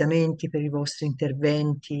ringraziamenti per i vostri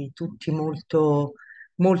interventi, tutti molto,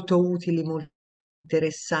 molto utili, molto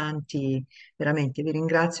interessanti. Veramente vi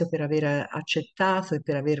ringrazio per aver accettato e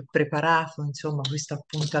per aver preparato, insomma, questo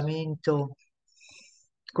appuntamento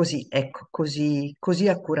così, ecco, così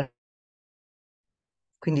accurato.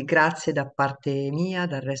 Quindi grazie da parte mia,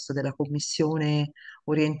 dal resto della Commissione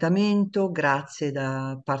Orientamento, grazie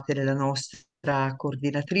da parte della nostra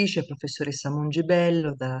coordinatrice, professoressa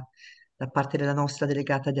Mongibello, da parte della nostra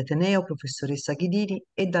delegata di Ateneo, professoressa Ghidini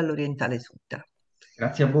e dall'Orientale tutta.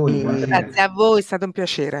 Grazie a voi, E Grazie a voi, è stato un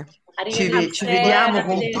piacere. ci vediamo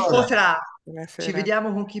con chi Buonasera. potrà. Ci Buonasera.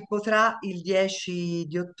 vediamo con chi potrà il 10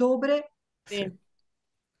 di ottobre. Sì.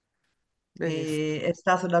 E è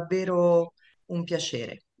stato davvero un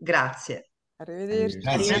piacere. Grazie. Arrivederci.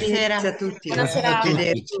 Grazie. Grazie a tutti. Buonasera a tutti.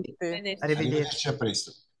 Arrivederci. Arrivederci, a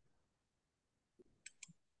presto.